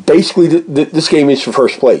 Basically, this game is for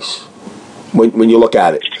first place when you look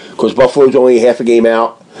at it, because Buffalo's only half a game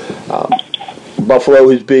out. Buffalo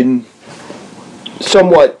has been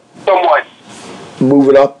somewhat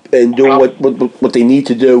moving up and doing what they need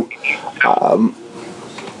to do.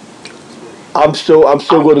 I'm still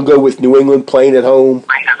going to go with New England playing at home,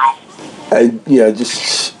 and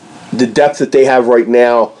just the depth that they have right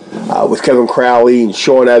now with Kevin Crowley and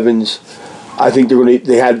Sean Evans. I think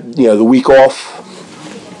they had the week off.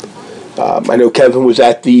 I know Kevin was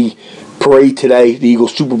at the parade today, the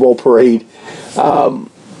Eagles Super Bowl parade.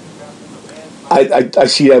 I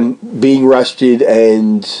see them being rested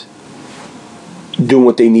and doing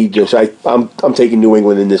what they need to. So I'm taking New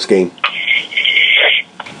England in this game.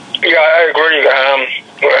 Yeah, I agree.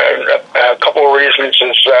 A couple of reasons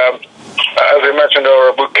is, as I mentioned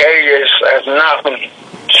earlier, Bouquet has not been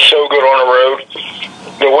so good on the road.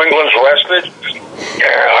 New England's rested.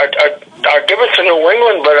 I give it to New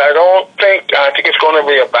England, but I think it's going to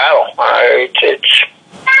be a battle.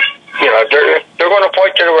 They're going to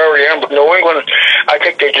fight to the very end, but New England, I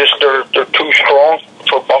think they're too strong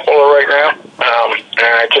for Buffalo right now.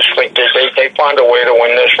 And I just think they find a way to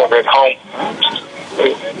win this one at home.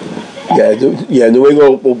 Yeah, New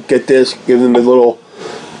England will get this, give them a little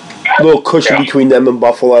cushion between them and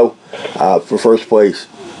Buffalo for first place.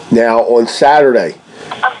 Now, on Saturday,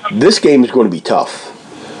 this game is going to be tough.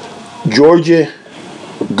 Georgia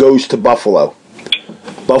goes to Buffalo.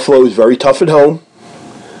 Buffalo is very tough at home.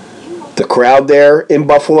 The crowd there in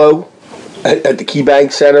Buffalo at the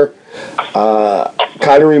KeyBank Center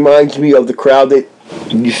kind of reminds me of the crowd that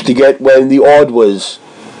used to get when the Odd was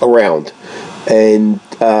around. And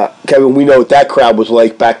Kevin, we know what that crowd was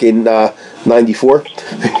like back in '94.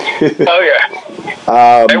 Oh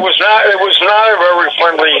yeah, it was not a very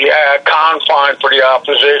friendly confine for the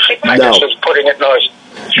opposition. I guess it's putting it nice.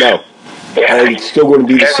 No, and it's still going to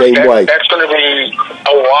be the same way. That's going to be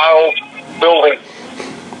a wild building.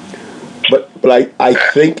 But I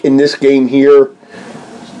think in this game here,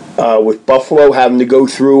 with Buffalo having to go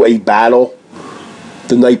through a battle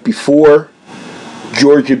the night before,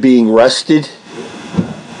 Georgia being rested,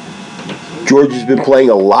 Georgia's been playing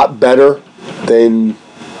a lot better than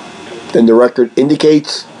the record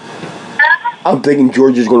indicates. I'm thinking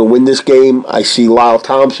Georgia's going to win this game. I see Lyle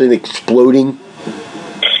Thompson exploding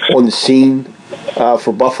on the scene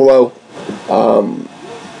for Buffalo.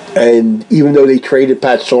 And even though they traded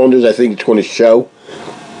Pat Saunders, I think it's going to show.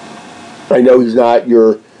 I know he's not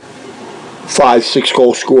your 5-6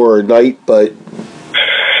 goal scorer a night, but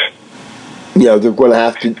they're going to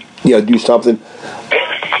have to do something.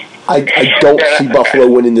 I don't see Buffalo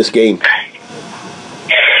winning this game.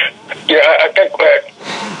 Yeah, I think that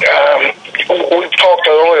we talked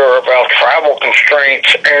earlier about travel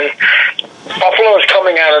constraints, and Buffalo is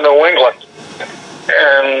coming out of New England.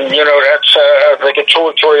 And, that's like a 2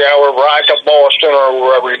 or 3 hour ride to Boston or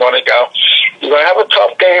wherever you're going to go. You're going to have a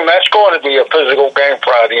tough game. That's going to be a physical game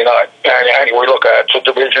Friday night. Anyway, look at it. It's a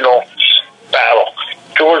divisional battle.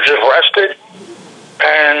 Georgia's rested.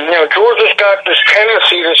 And, Georgia's got this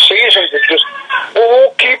tendency this season to just,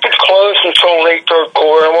 we'll keep it close until late third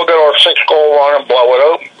quarter, and we'll get our 6-goal run and blow it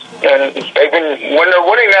open. And when they're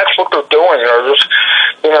winning, that's what they're doing. They're just,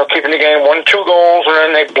 keeping the game 1-2 goals, and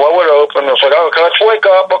then they blow it open. It's like, okay, let's wake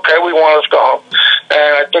up. Okay, we won, let's go home.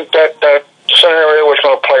 And I think that scenario was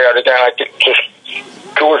going to play out again. I think just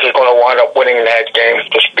Georgia's going to wind up winning that game.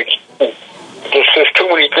 There's too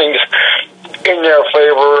many things in their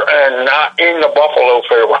favor and not in the Buffalo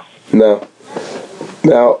favor. No.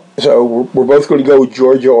 Now, so we're both going to go with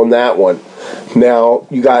Georgia on that one. Now,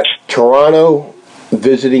 you got Toronto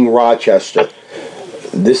visiting Rochester.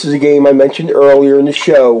 This is a game I mentioned earlier in the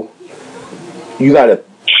show. You got a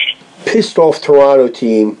pissed off Toronto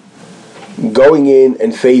team going in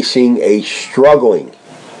and facing a struggling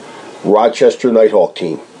Rochester Nighthawk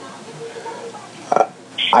team.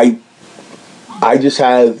 I just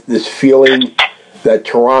have this feeling that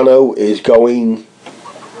Toronto is going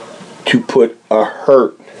to put a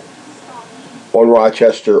hurt on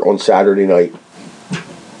Rochester on Saturday night.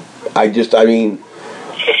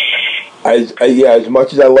 As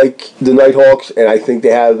much as I like the Nighthawks and I think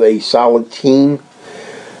they have a solid team,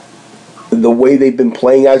 the way they've been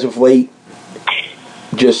playing as of late,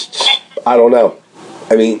 I don't know.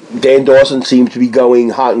 I mean, Dan Dawson seems to be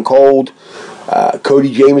going hot and cold.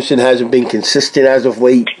 Cody Jamieson hasn't been consistent as of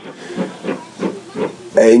late.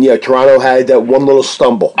 And, Toronto had that one little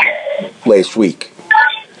stumble last week.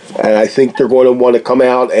 And I think they're going to want to come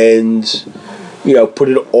out and, put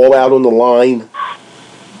it all out on the line,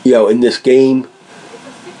 in this game.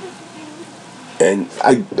 And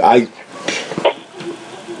I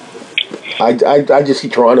just see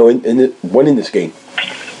Toronto winning this game.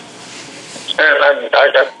 And I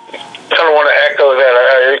kind of want to echo that.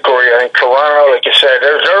 I agree. I think Toronto, like you said,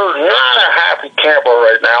 they're not a happy camper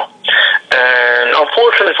right now. And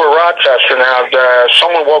unfortunately for Rochester now,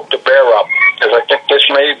 someone woke the bear up, because I think this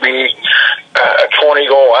may be a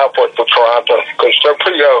 20-goal output for Toronto, because they're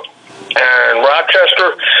pretty good. And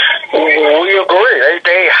Rochester, we agree.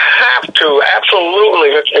 They have to,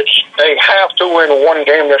 absolutely, they have to win one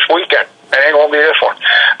game this weekend. It ain't going to be this one.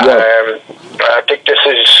 Yeah. I think this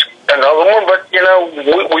is another one, but,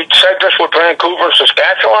 we said this with Vancouver and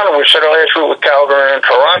Saskatchewan, and we said it last week with Calgary and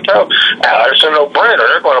Toronto. It's a no-brainer.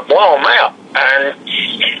 They're going to blow them out. And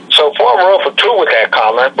so far, we're 0 for 2 with that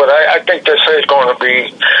comment, but I think this Toronto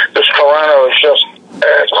is just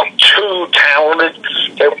too talented.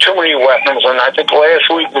 They have too many weapons, and I think last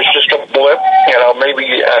week was just a blip,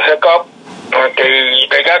 maybe a hiccup.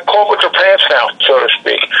 They got caught with their pants down, so to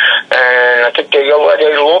speak. And I think they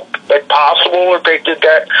look like possible if they did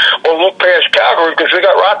that. Or look past Calgary, because we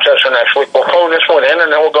got Rochester next week. We'll throw this one in,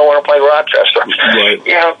 and then we'll go in and play Rochester. Right.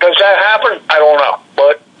 Does that happen? I don't know.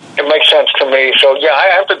 But it makes sense to me. So,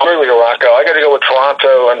 I have to agree with you, Rocco. I got to go with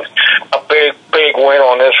Toronto and a big, big win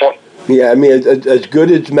on this one. Yeah, I mean, as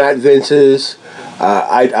good as Matt Vince is,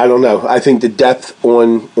 I don't know. I think the depth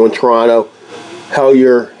on Toronto,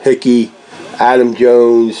 Hellier, Hickey, Adam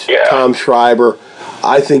Jones, Tom Schreiber,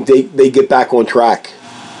 I think they get back on track.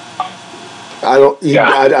 I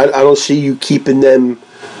don't see you keeping them,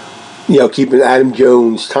 keeping Adam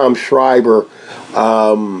Jones, Tom Schreiber,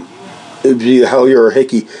 it'd be Hellier or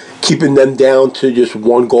Hickey, keeping them down to just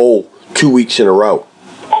one goal 2 weeks in a row.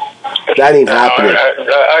 That ain't happening.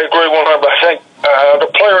 I agree 100%. I think the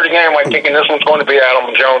player of the game, I think, in this one's going to be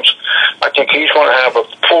Adam Jones. I think he's going to have a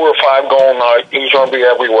 4 or 5 goal night. He's going to be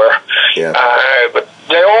everywhere. Yeah. But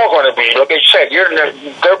they're all going to be, like I said, they're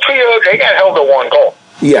pretty. They got held to one goal.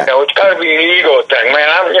 Yeah. It's got to be an ego thing,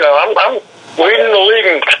 man. I'm leading the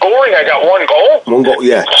league in scoring. I got one goal. One goal,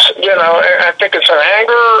 yeah. I think it's an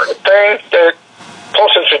anger thing. Plus,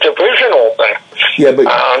 it's a divisional thing. Yeah, but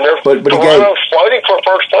again, fighting for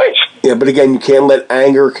first place. Yeah, but again, you can't let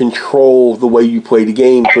anger control the way you play the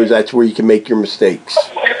game, because that's where you can make your mistakes.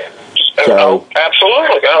 So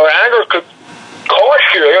absolutely, anger could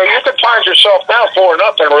cost you. You could find yourself down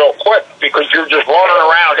 4-0 real quick because you're just running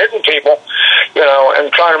around hitting people, and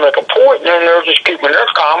trying to make a point, and then they're just keeping their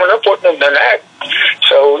calm and they're putting them in the net.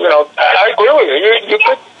 So I agree with you.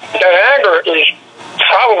 That anger is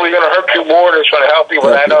probably going to hurt you more than it's going to help you,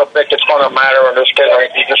 but I don't think it's going to matter in this case. I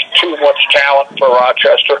think there's just too much talent for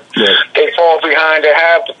Rochester. Yeah. They fall behind. They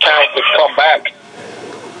have the talent to come back.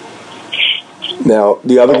 Now,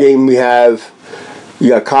 the other game we have, you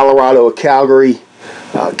got Colorado at Calgary.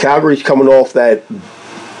 Calgary's coming off that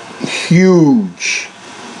huge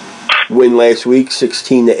win last week,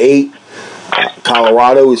 16-8.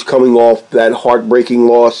 Colorado is coming off that heartbreaking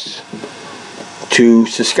loss to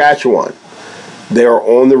Saskatchewan. They are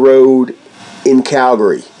on the road in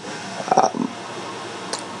Calgary.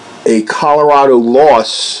 A Colorado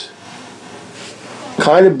loss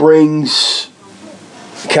kind of brings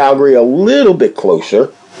Calgary a little bit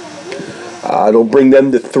closer. It'll bring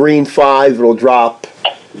them to 3-5. It'll drop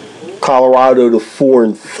Colorado to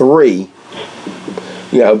 4-3.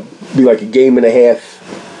 Be like a game and a half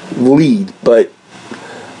lead, but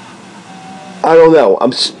I don't know.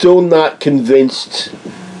 I'm still not convinced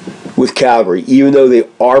with Calgary, even though they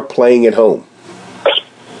are playing at home.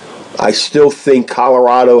 I still think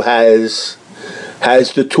Colorado has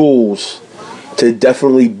the tools to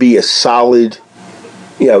definitely be a solid,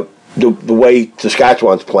 the way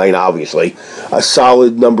Saskatchewan's playing, obviously, a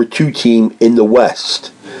solid number 2 team in the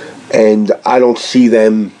West. And I don't see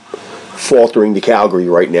them faltering to Calgary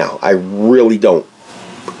right now. I really don't.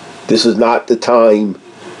 This is not the time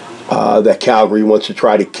that Calgary wants to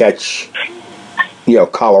try to catch,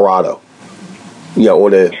 Colorado,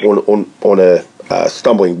 on a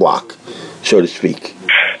stumbling block, so to speak.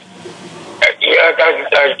 Yeah,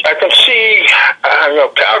 I can see,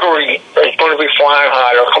 Calgary is going to be flying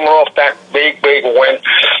high. They're coming off that big win.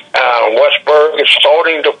 Westberg is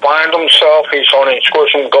starting to find himself. He's starting to score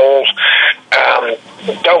some goals.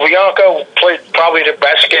 Del Bianco played probably the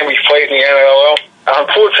best game he's played in the NLL.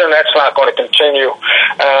 Unfortunately, that's not going to continue.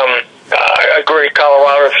 I agree,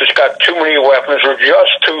 Colorado's just got too many weapons. They're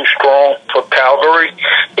just too strong for Calgary.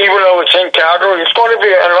 Even though it's in Calgary, it's going to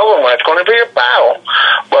be another one. It's going to be a battle.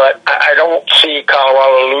 But I don't see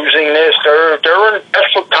Colorado losing this. They're in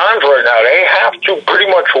desperate times right now. They have to pretty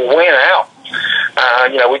much win out.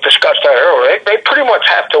 We discussed that earlier. They pretty much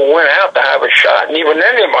have to win out to have a shot, and even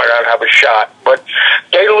then they might not have a shot. But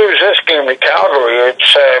they lose this game to Calgary.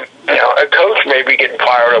 It's a coach may be getting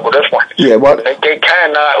fired over this one. Yeah, well, they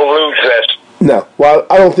cannot lose this. No, well,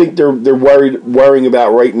 I don't think they're worrying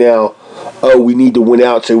about right now. Oh, we need to win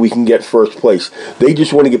out so we can get first place. They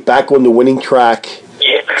just want to get back on the winning track.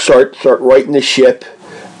 Yeah. Start righting the ship,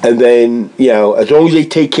 and then as long as they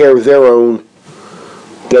take care of their own.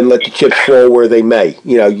 Then let the chips fall where they may.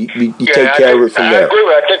 You take care of it from there. I agree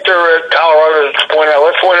with that. I think they're at Colorado to point out,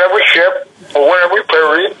 let's win every ship, we'll win every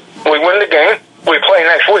period, we win the game, we play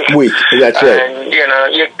next week. That's it. And,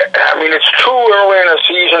 it's too early in the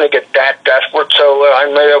season to get that desperate, so I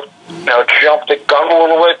may have jumped the gun a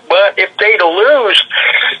little bit, but if they lose,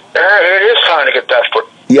 it is time to get desperate.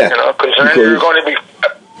 Yeah. Because then you're going to be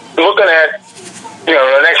looking at,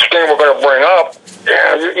 the next game we're going to bring up,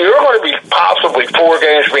 you're going to be possibly 4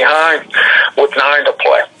 games behind with 9 to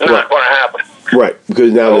play. Not going to happen. Right,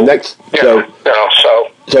 because now the next... So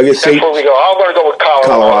I guess that's where we go. I'm going to go with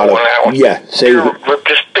Colorado on that one. Yeah, same.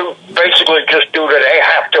 Just do that. They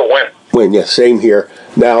have to win. Yeah, same here.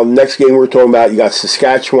 Now, next game we're talking about, you got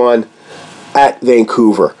Saskatchewan at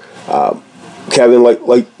Vancouver. Kevin,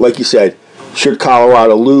 like you said, should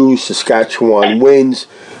Colorado lose, Saskatchewan wins,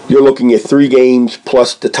 you're looking at 3 games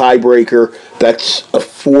plus the tiebreaker. That's a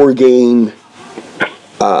 4-game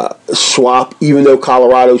swap, even though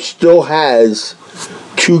Colorado still has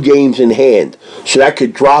 2 games in hand. So that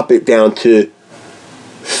could drop it down to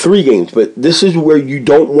 3 games. But this is where you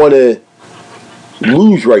don't want to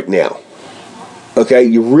lose right now. Okay?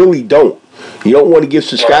 You really don't. You don't want to give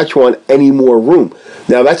Saskatchewan any more room.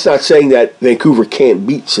 Now, that's not saying that Vancouver can't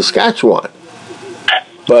beat Saskatchewan.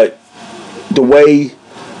 But the way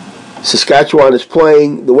Saskatchewan is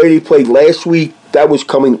playing, the way they played last week, that was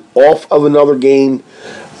coming off of another game.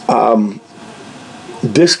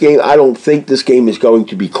 This game, I don't think this game is going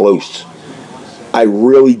to be close. I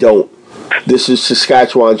really don't. This is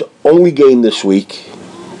Saskatchewan's only game this week.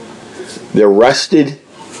 They're rested.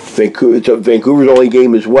 Vancouver's only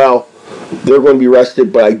game as well. They're going to be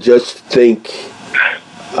rested, but I just think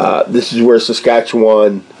this is where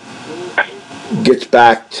Saskatchewan gets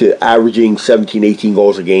back to averaging 17, 18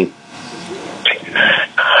 goals a game.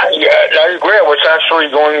 Yeah, I agree. I was actually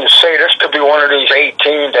going to say this could be one of these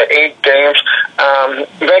 18 to 8 games.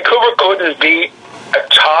 Vancouver couldn't beat a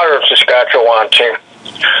tired Saskatchewan team.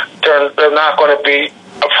 They're not going to beat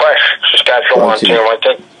a fresh Saskatchewan team. I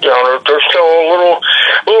think they're still a little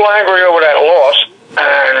angry over that loss,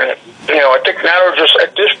 and I think now they're just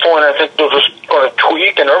at this point. I think they're just going to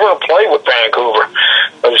tweak and they're going to play with Vancouver.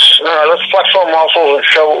 Let's flex our muscles and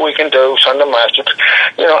show what we can do. Send a message.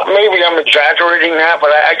 Maybe I'm exaggerating that,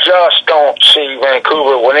 but I just don't see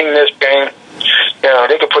Vancouver winning this game.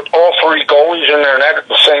 They could put all 3 goalies in there net at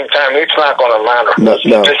the same time. It's not going to matter. No.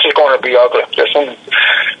 This is going to be ugly. This one,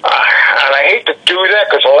 and I hate to do that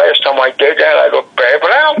because the last time I did that, I looked bad.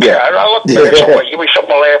 But I don't care. I look bad somewhere. Give me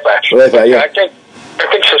something to laugh at. Yeah. I think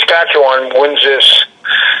Saskatchewan wins this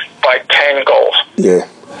by 10 goals. Yeah.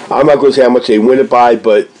 I'm not going to say how much they win it by,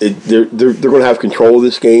 but they're going to have control of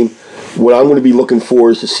this game. What I'm going to be looking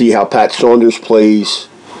for is to see how Pat Saunders plays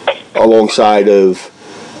alongside of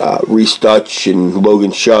Reese Dutch and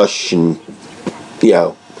Logan Shush and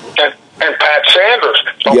and Pat Sanders.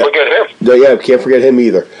 Don't forget him. Yeah, can't forget him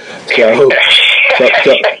either.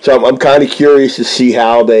 So I'm kind of curious to see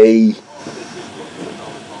how they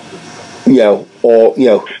all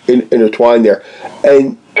intertwine there.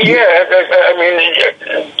 And to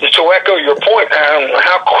echo your point,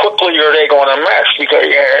 how quickly are they going to mesh? Because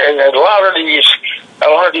a lot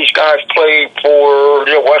of these guys play for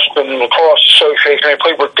the Western Lacrosse Association. They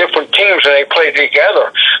play for different teams and they play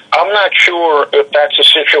together. I'm not sure if that's a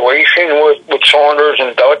situation with Saunders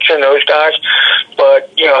and Dutch and those guys, but But,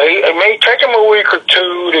 you know, it may take him a week or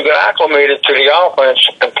two to get acclimated to the offense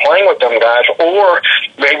and playing with them guys, or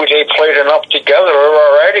maybe they played enough together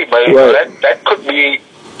already. Maybe that could be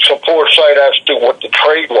some foresight as to what the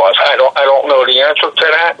trade was. I don't know the answer to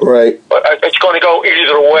that. Right. But it's going to go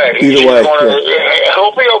either way.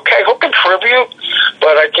 He'll be okay. He'll contribute,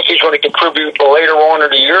 but I think he's going to contribute later on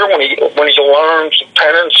in the year when he learns the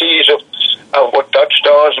tendencies of what Dutch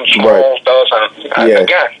does and Smalls does. And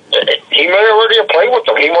again, he may already have played with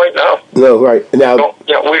them. He might know. No, right. Now,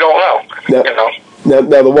 we don't know. Now,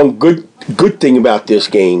 the one good thing about this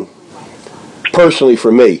game, personally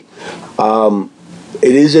for me,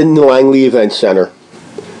 it is in the Langley Event Center,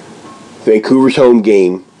 Vancouver's home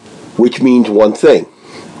game, which means one thing.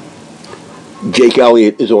 Jake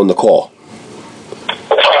Elliott is on the call.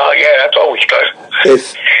 Yeah, that's always good.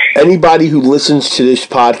 If anybody who listens to this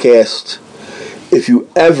podcast, if you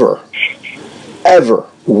ever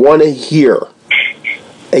want to hear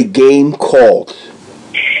a game called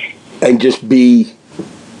and just be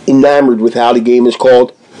enamored with how the game is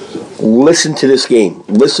called, listen to this game.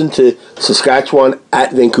 Listen to Saskatchewan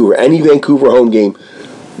at Vancouver. Any Vancouver home game,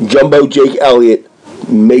 Jumbo Jake Elliott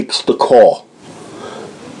makes the call.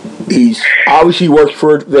 He's obviously works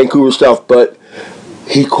for Vancouver stuff, but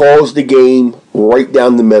he calls the game right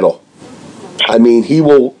down the middle. I mean, he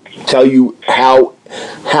will tell you how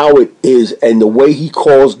it is, and the way he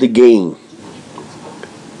calls the game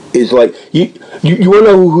is like you want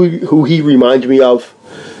to know who he reminds me of,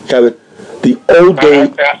 Kevin? The old days.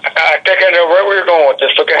 I think I know where you're going with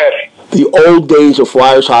this. Look ahead. The old days of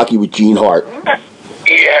Flyers hockey with Gene Hart.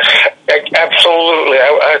 Yes, absolutely.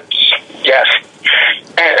 Yes.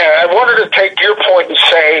 And I wanted to take your point and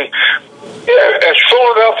say, as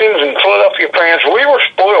Philadelphians and Philadelphia fans, we were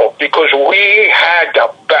spoiled because we had the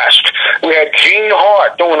best. We had Gene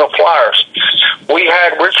Hart doing the Flyers. We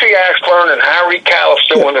had Richie Ashburn and Harry Callis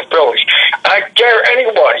doing the Phillies. I dare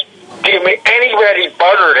anybody give me anybody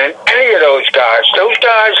better than any of those guys. Those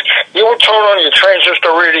guys, you would turn on your transistor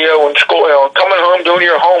radio in school, coming home doing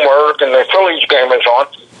your homework, and the Phillies game is on.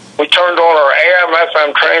 We turned on our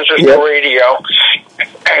AM/FM transistor radio,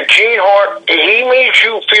 and Gene Hart, he made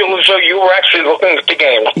you feel as though you were actually looking at the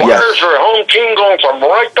game. The Flyers are a home team going from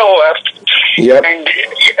right to left, and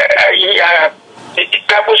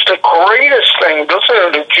that was the greatest thing. Listening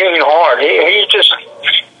to Gene Hart,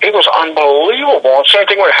 he was unbelievable. And same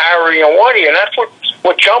thing with Harry and Whitey, and that's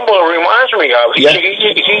what Jumbo reminds me of.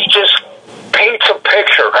 He just paints a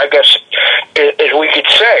picture, I guess, as we could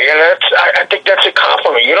say, and I think that's a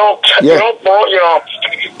compliment. You don't tell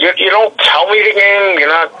me the game.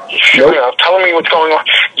 You're not telling me what's going on.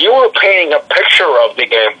 You were painting a picture of the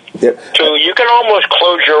game, so you can almost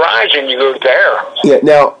close your eyes and you're there. Yeah.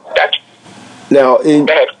 Now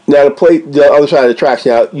to play the other side of the tracks.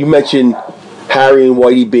 Now you mentioned Harry and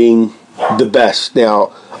Whitey being the best.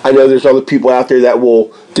 Now I know there's other people out there that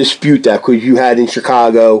will dispute that because you had in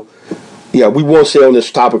Chicago. Yeah, we won't stay on this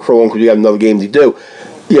topic for long because we have another game to do.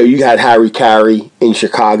 You had Harry Carey in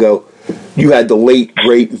Chicago. You had the late,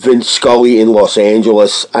 great Vince Scully in Los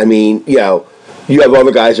Angeles. I mean, you have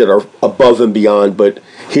other guys that are above and beyond. But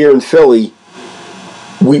here in Philly,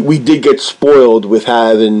 we did get spoiled with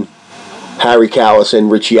having Harry Callis and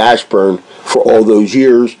Richie Ashburn for all those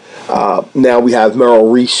years. Now we have Merrill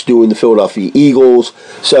Reese doing the Philadelphia Eagles.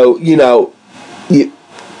 So,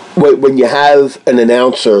 when you have an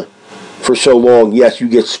announcer for so long, yes, you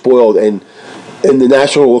get spoiled. And in the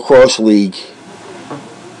National Lacrosse League,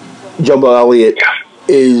 Jumbo Elliott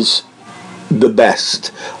is the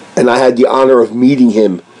best. And I had the honor of meeting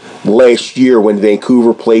him last year when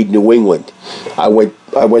Vancouver played New England. I went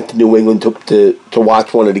to New England to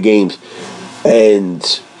watch one of the games,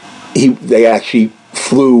 and they actually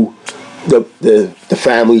flew the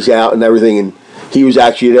families out and everything, and he was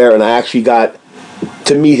actually there, and I actually got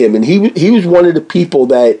to meet him, and he was one of the people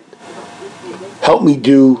that helped me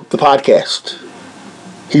do the podcast.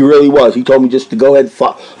 He really was. He told me just to go ahead,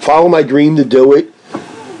 follow my dream to do it,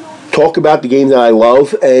 talk about the game that I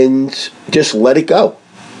love, and just let it go.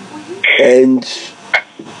 And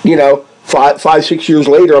 5-6 years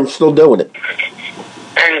later, I'm still doing it.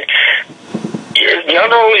 And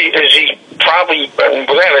not only is he probably,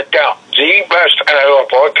 without a doubt, the best NFL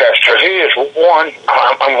broadcaster, he is one,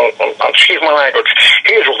 excuse my language,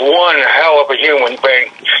 he is one hell of a human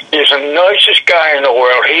being. He's the nicest guy in the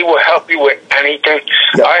world. He will help you with anything.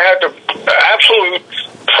 Yep. I had the absolute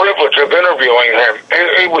privilege of interviewing him.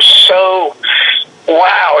 He was so...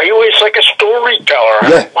 Wow, he was like a storyteller.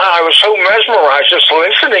 Yeah. Wow, I was so mesmerized just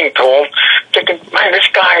listening to him, thinking, man, this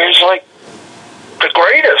guy is like the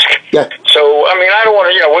greatest. Yeah. So, I mean, I don't want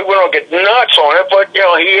to, we don't get nuts on it, but, he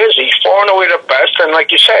is. He's far and away the best. And like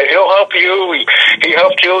you said, he'll help you. He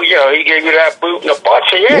helped you. He gave you that boot in the butt.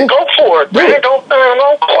 So, go for it, man. Yeah. Don't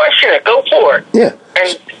question it. Go for it. Yeah.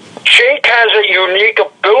 And Jake has a unique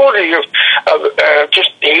ability of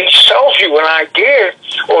he sells you an idea,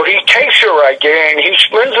 or he takes your idea and he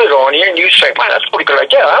spins it on you, and you say, "Man, that's a pretty good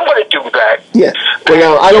idea. I'm going to do that." Yeah. Well,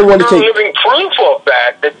 now I don't want to take living proof of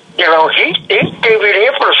that. That he gave you the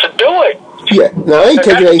impetus to do it. Yeah. Now I ain't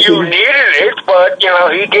taking anything. You needed it, but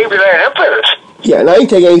he gave you that impetus. Yeah, and I ain't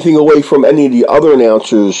taking anything away from any of the other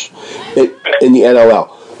announcers in the NLL.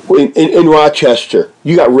 In Rochester,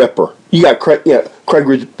 you got Ripper. You got Craig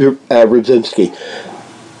Rudzinski.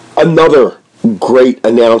 Another great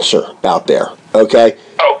announcer out there, okay?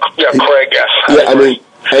 Oh, yeah, Craig, yes. Yeah, I mean,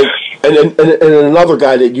 and another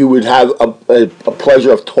guy that you would have a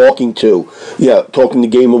pleasure of talking to, talking the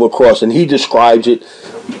game of lacrosse, and he describes it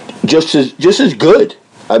just as good.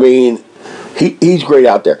 I mean, he's great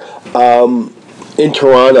out there. In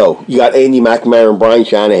Toronto, you got Andy McNamara and Brian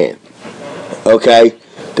Shanahan, okay?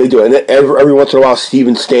 They do it. And every once in a while,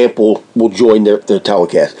 Steven Stamp will join their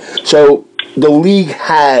telecast. So the league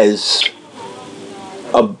has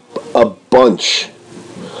a bunch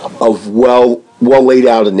of well laid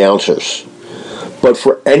out announcers. But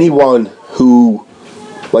for anyone who,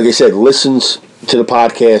 like I said, listens to the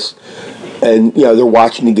podcast and they're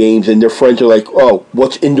watching the games and their friends are like, "Oh,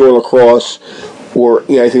 what's indoor lacrosse?" or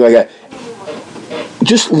anything like that,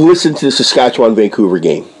 just listen to the Saskatchewan-Vancouver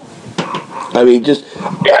game. I mean, just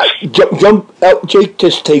jump out. Jake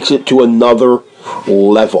just takes it to another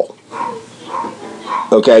level.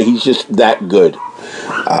 Okay, he's just that good.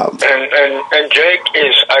 And Jake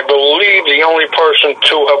is, I believe, the only person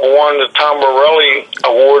to have won the Tom Borelli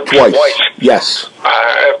Award twice. Yes.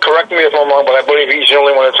 Correct me if I'm wrong, but I believe he's the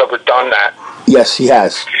only one that's ever done that. Yes, he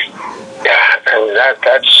has. Yeah, and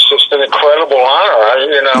that's just an incredible honor. I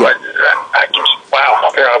just,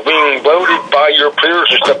 wow, being voted by your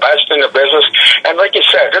peers is the best in the business. And like you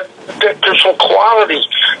said, there's some quality.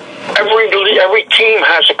 Every team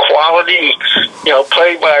has a quality,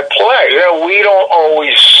 play by play. We don't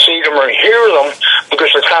always see them or hear them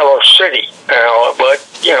because it's not our city. But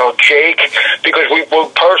Jake, because we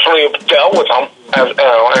personally have dealt with them, and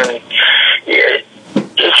it's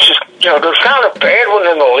just there's not a bad one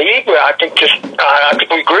in the league. But I think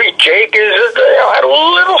we agree. Jake is a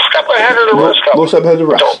little step ahead of the rest of them. Little step ahead of the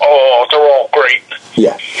rest. They're all great.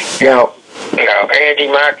 Yeah. Now. Andy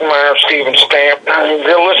McNamara, Steven Stamp, the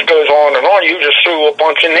list goes on and on. You just threw a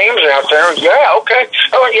bunch of names out there. Yeah, okay.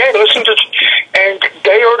 Oh, yeah, listen to, and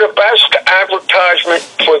they are the best advertisement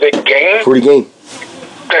for the game. For the game.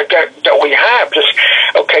 That we have. Just,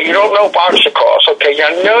 okay, you don't know box lacrosse. Okay,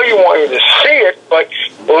 I know you want to see it, but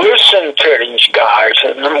listen to these guys.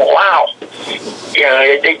 And wow.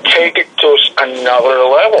 They take it to another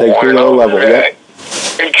level. Take it to another level, yeah.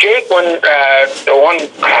 And Jake, when the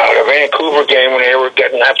Vancouver game, when they were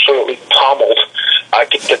getting absolutely pummeled, I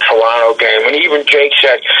think the Toronto game, and even Jake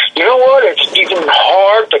said, "You know what? It's even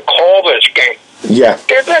hard to call this game." Yeah.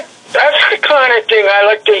 That's the kind of thing I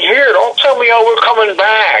like to hear. Don't tell me, "Oh, we're coming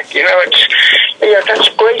back." That's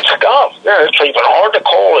great stuff. Yeah, it's even hard to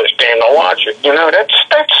call this game to watch it.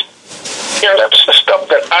 That's the stuff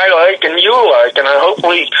that I like and you like, and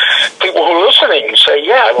hopefully people who are listening say,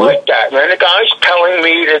 "Yeah, I like that." Man, the guy's telling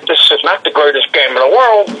me that this is not the greatest game in the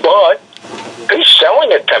world, but he's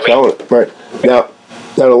selling it to me. Selling it, right. Now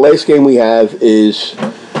the last game we have is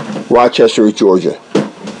Rochester at Georgia.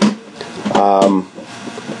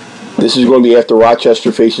 This is going to be after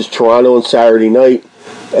Rochester faces Toronto on Saturday night,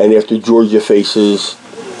 and after Georgia faces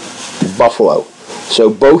Buffalo. So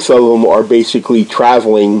both of them are basically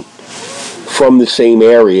traveling from the same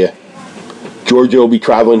area. Georgia will be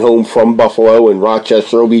traveling home from Buffalo, and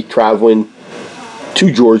Rochester will be traveling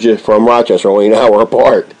to Georgia from Rochester, only an hour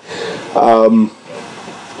apart.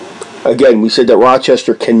 Again, we said that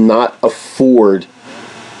Rochester cannot afford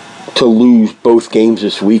to lose both games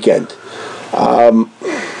this weekend.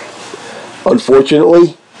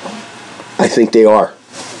 Unfortunately, I think they are.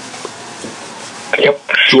 Yep.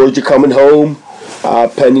 Georgia coming home,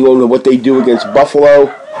 pending on what they do against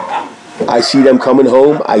Buffalo. I see them coming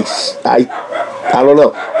home. I don't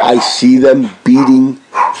know. I see them beating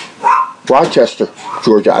Rochester,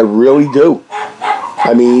 Georgia. I really do.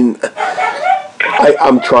 I mean,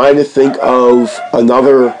 I'm trying to think of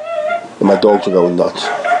another. And my dogs are going nuts.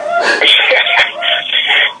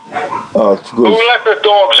 Oh, it's good. Who let the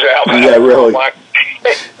dogs out? Yeah, really.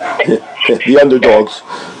 The underdogs.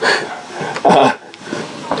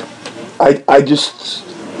 I just.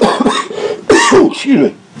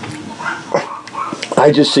 Excuse me.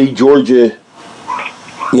 I just see Georgia,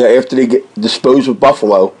 after they get disposed of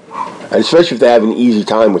Buffalo, and especially if they have an easy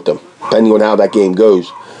time with them, depending on how that game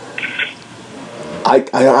goes. I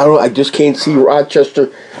don't. I just can't see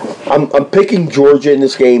Rochester. I'm picking Georgia in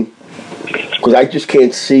this game because I just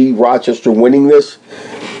can't see Rochester winning this.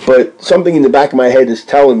 But something in the back of my head is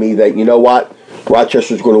telling me that, you know what,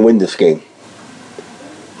 Rochester's going to win this game.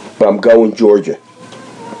 But I'm going Georgia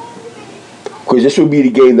because this would be the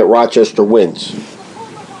game that Rochester wins.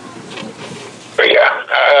 Yeah,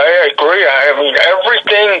 I agree. I mean,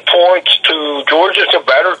 everything points to Georgia's a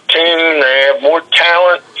better team. They have more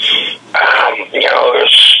talent.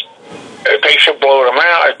 They should blow them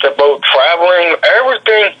out. They're both traveling.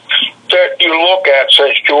 Everything that you look at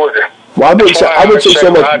says Georgia. Well, I wouldn't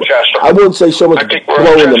say so much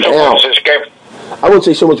blowing them out. I wouldn't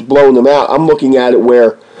say so much blowing them out. I'm looking at it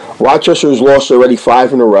where Rochester has lost already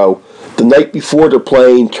 5 in a row. The night before they're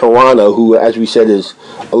playing Toronto, who, as we said, is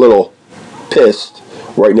a little pissed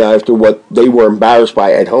right now after what they were embarrassed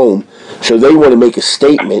by at home. So they want to make a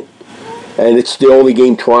statement, and it's the only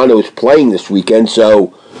game Toronto is playing this weekend.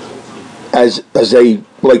 So, as they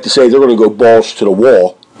like to say, they're going to go balls to the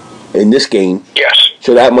wall in this game. Yes.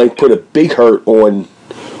 So that might put a big hurt on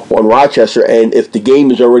Rochester. And if the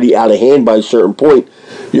game is already out of hand by a certain point,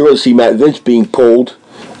 you're going to see Matt Vince being pulled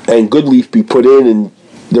and Goodleaf be put in, and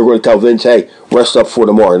they're going to tell Vince, hey, rest up for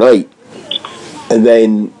tomorrow night. And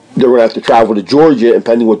then they're going to have to travel to Georgia, and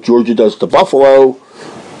depending what Georgia does to Buffalo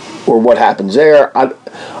or what happens there, I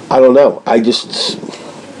don't know. I just,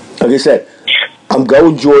 like I said, I'm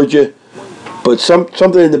going Georgia, but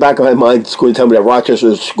something in the back of my mind is going to tell me that Rochester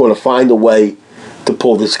is going to find a way to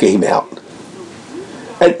pull this game out.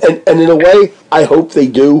 And in a way, I hope they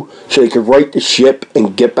do, so they can right the ship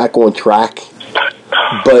and get back on track.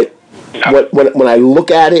 But when I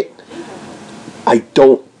look at it, I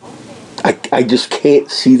just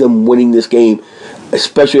can't see them winning this game,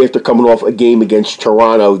 especially after coming off a game against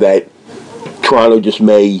Toronto that Toronto just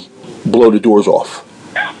may blow the doors off.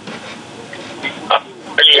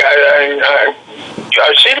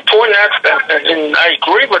 I see the point, and I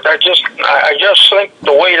agree, but I just think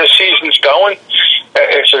the way the season's going,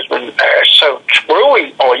 it's been so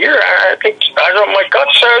screwy all year. My gut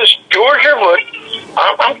says Georgia, but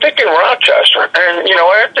I'm thinking Rochester. And,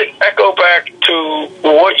 I have to echo back to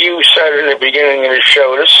what you said in the beginning of the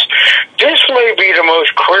show. This may be the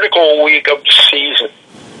most critical week of the season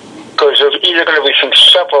because there's either going to be some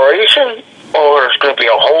separation or there's going to be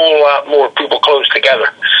a whole lot more people close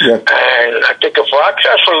together. Yeah. And I think if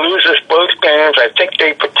Rochester loses both games, I think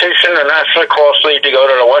they petition the National Lacrosse League to go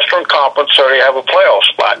to the Western Conference so they have a playoff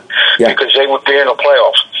spot because they would be in the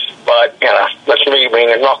playoffs. But, that's me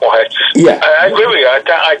being a knucklehead. Yeah. I agree with you.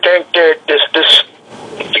 I think that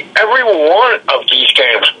every one of these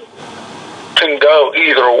games can go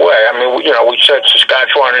either way. I mean, we said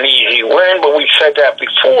Saskatchewan an easy win, but we said that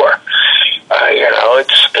before.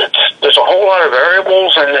 There's a whole lot of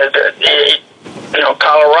variables, and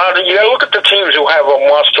Colorado. You got to look at the teams who have a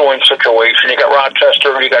must-win situation. You got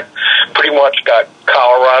Rochester. You got pretty much got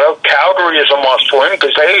Colorado. Calgary is a must-win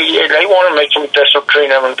because they want to make some distance between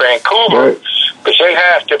them and Vancouver. Because they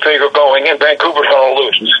have to figure going in, Vancouver's going to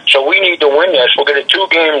lose. So we need to win this. We'll get a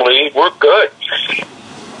 2-game lead. We're good.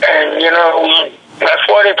 And, that's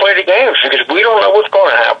why they play the games, because we don't know what's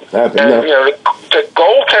going to happen. And, the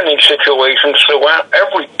goaltending situation throughout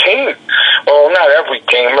every team, well, not every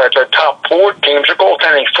team, but the top 4 teams, the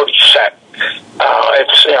goaltending's pretty set.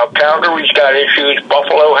 Calgary's got issues.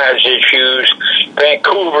 Buffalo has issues.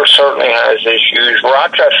 Vancouver certainly has issues.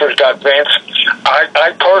 Rochester's got Vince.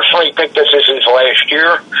 I personally think this is his last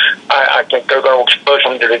year. I think they're going to expose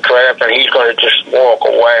him to the draft, and he's going to just walk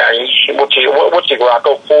away. What's he,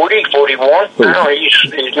 Rocco? 40, 41? No,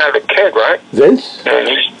 he's not a kid, right? Vince? And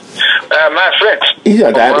he's Matt Vince. He's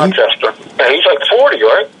not that old. Rochester. He's like 40,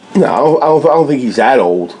 right? No, I don't think he's that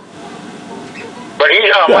old. But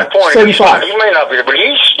he's my point. 35. He may not be, but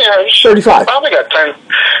he's 35. Probably got 35.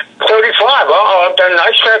 Oh, then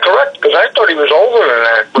I stand correct because I thought he was older than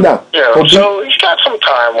that. But, so he's got some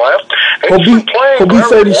time left. He'll be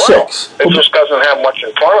 36. Well. It just doesn't have much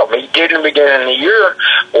in front of him. He did in the beginning of the year.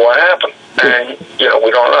 What happened? And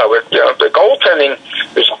we don't know. But the goaltending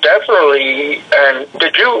is definitely. And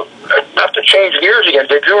did you, not to change gears again?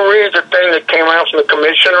 Did you read the thing that came out from the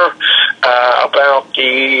commissioner about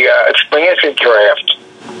the expansion draft?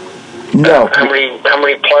 No. How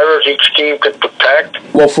many players each team could protect?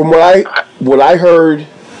 Well, from what I heard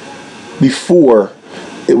before,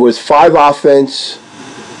 it was 5 offense,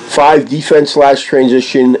 5 defense /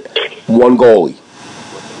 transition, 1 goalie.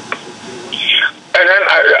 And then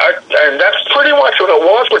and that's pretty pretty much what it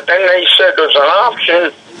was, but then they said there's an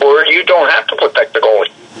option where you don't have to protect the goalie.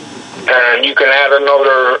 And you can add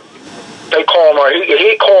another, they call him,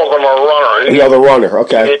 he calls him a runner. Another runner,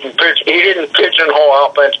 okay. He didn't pigeonhole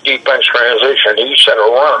offense, defense, transition. He said a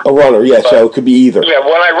runner. A runner, yeah, so it could be either. Yeah,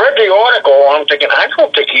 when I read the article, I'm thinking, I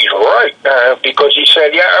don't think he's right. Because he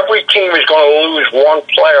said, every team is going to lose one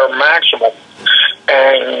player maximum.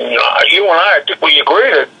 And you and I think we agree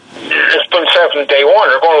that it's been said from day one,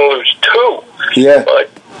 they're going to lose two. Yeah.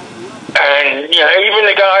 And even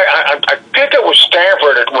the guy, I think it was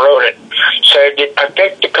Stanford that wrote it, said that I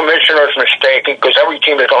think the commissioner's mistaken because every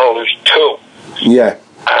team is going to lose two. Yeah.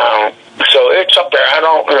 So it's up there. I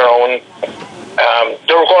don't, and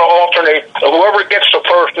they're going to alternate. Whoever gets the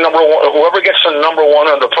number one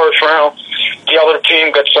in the first round, the other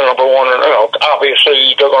team gets the number one.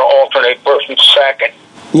 Obviously they're going to alternate first and second.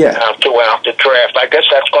 Yeah. Throughout the draft. I guess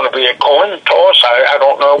that's going to be a coin toss. I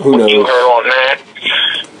don't know what you heard on that.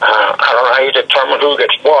 I don't know how you determine who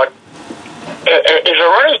gets what. Is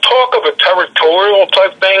there any talk of a territorial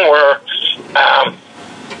type thing where,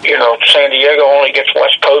 San Diego only gets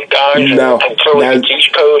West Coast guys and Philly gets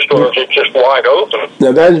East Coast, or is it just wide open?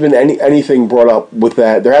 No, there hasn't been anything brought up with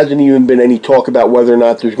that. There hasn't even been any talk about whether or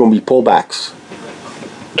not there's going to be pullbacks.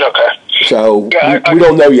 Okay. So we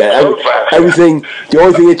don't know yet. Everything. The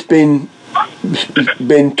only thing that's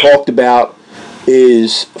been talked about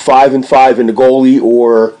is 5-5 in the goalie,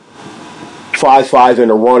 or 5-5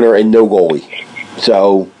 in a runner and no goalie.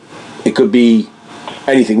 So it could be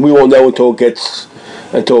anything. We won't know until it gets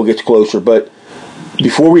closer. But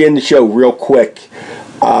before we end the show, real quick,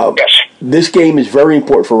 this game is very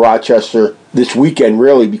important for Rochester this weekend,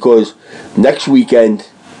 really, because next weekend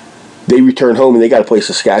they return home and they got to play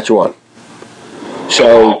Saskatchewan.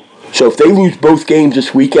 So if they lose both games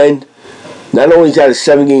this weekend, not only is that a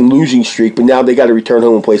 7-game losing streak, but now they got to return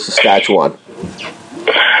home and play Saskatchewan.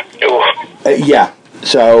 Yeah,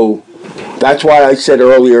 so that's why I said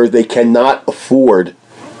earlier they cannot afford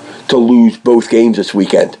to lose both games this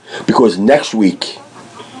weekend, because next week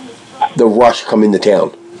the Rush come into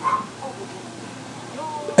town,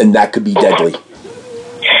 and that could be deadly.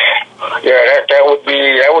 Yeah, that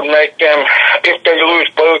would make them, if they lose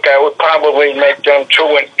both, that would probably make them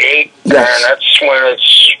 2-8. Yes. And that's when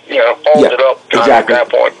it's, folded up exactly. At that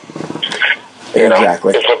point.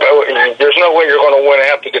 Exactly. There's no way you're going to win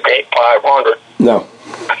after you get 500. No.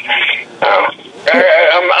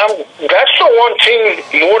 That's the one team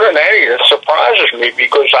more than any that surprises me,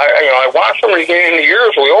 because I watched them in the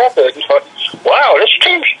years we all did, and thought, wow, this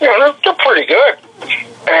team's they're pretty good.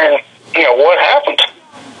 And what happened?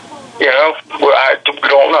 We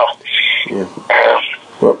don't know. Yeah.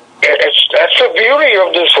 That's the beauty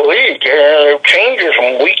of this league. It changes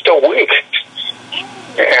from week to week.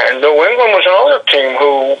 And New England was another team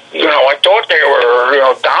who, I thought they were,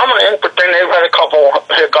 dominant, but then they've had a couple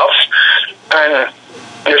hiccups, and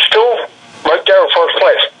they're still right there in first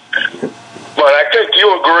place. But I think you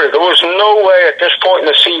agree. There was no way at this point in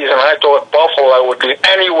the season I thought Buffalo would be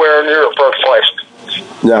anywhere near first place.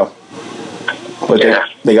 No. But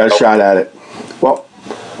they got a shot at it. Well,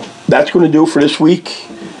 that's going to do it for this week.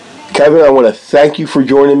 Kevin, I want to thank you for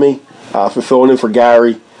joining me, for filling in for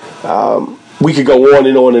Gary. We could go on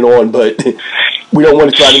and on and on, but we don't want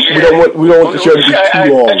to try to. We don't want the show to be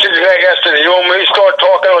too long. I said yesterday, you want me to start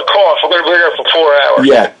talking lacrosse? We're going to be here for 4 hours.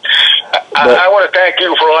 Yeah. I want to thank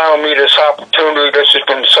you for allowing me this opportunity. This has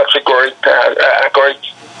been such a great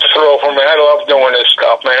thrill for me. I love doing this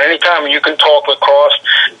stuff, man. Anytime you can talk lacrosse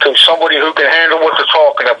to somebody who can handle what they're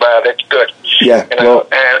talking about, it's good. Yeah.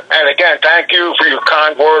 And again, thank you for your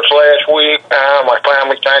kind words last week. My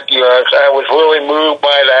family, thank you. I was really moved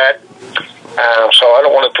by that. So I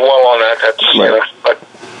don't want to dwell on that. That's right. But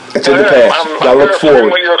it's in the past. I look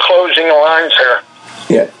forward. With your closing lines here.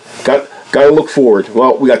 Yeah. Got to look forward.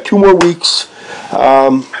 Well, we got 2 more weeks.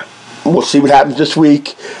 We'll see what happens this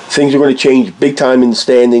week. Things are going to change big time in the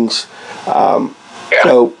standings.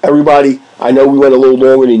 So, everybody, I know we went a little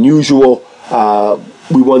longer than usual.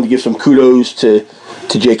 We wanted to give some kudos to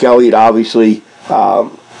Jake Elliott, obviously.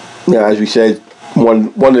 As we said,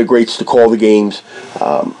 one of the greats to call the games.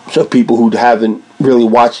 So people who haven't really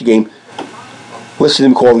watched the game, listen to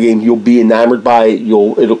him call the game. You'll be enamored by it.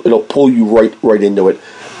 It'll pull you right into it.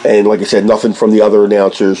 And like I said, nothing from the other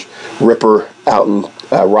announcers. Ripper out in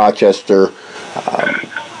Rochester,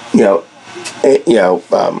 Andy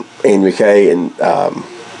McKay and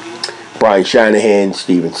Brian Shanahan,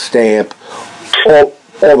 Steven Stamp, all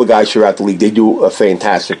the guys throughout the league. They do a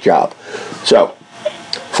fantastic job. So,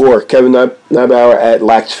 for Kevin Neibauer at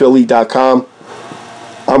laxphilly.com,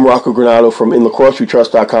 I'm Rocco Granado from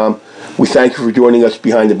InLacrosseWeTrust.com. We thank you for joining us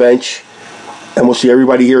behind the bench. And we'll see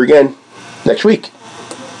everybody here again next week.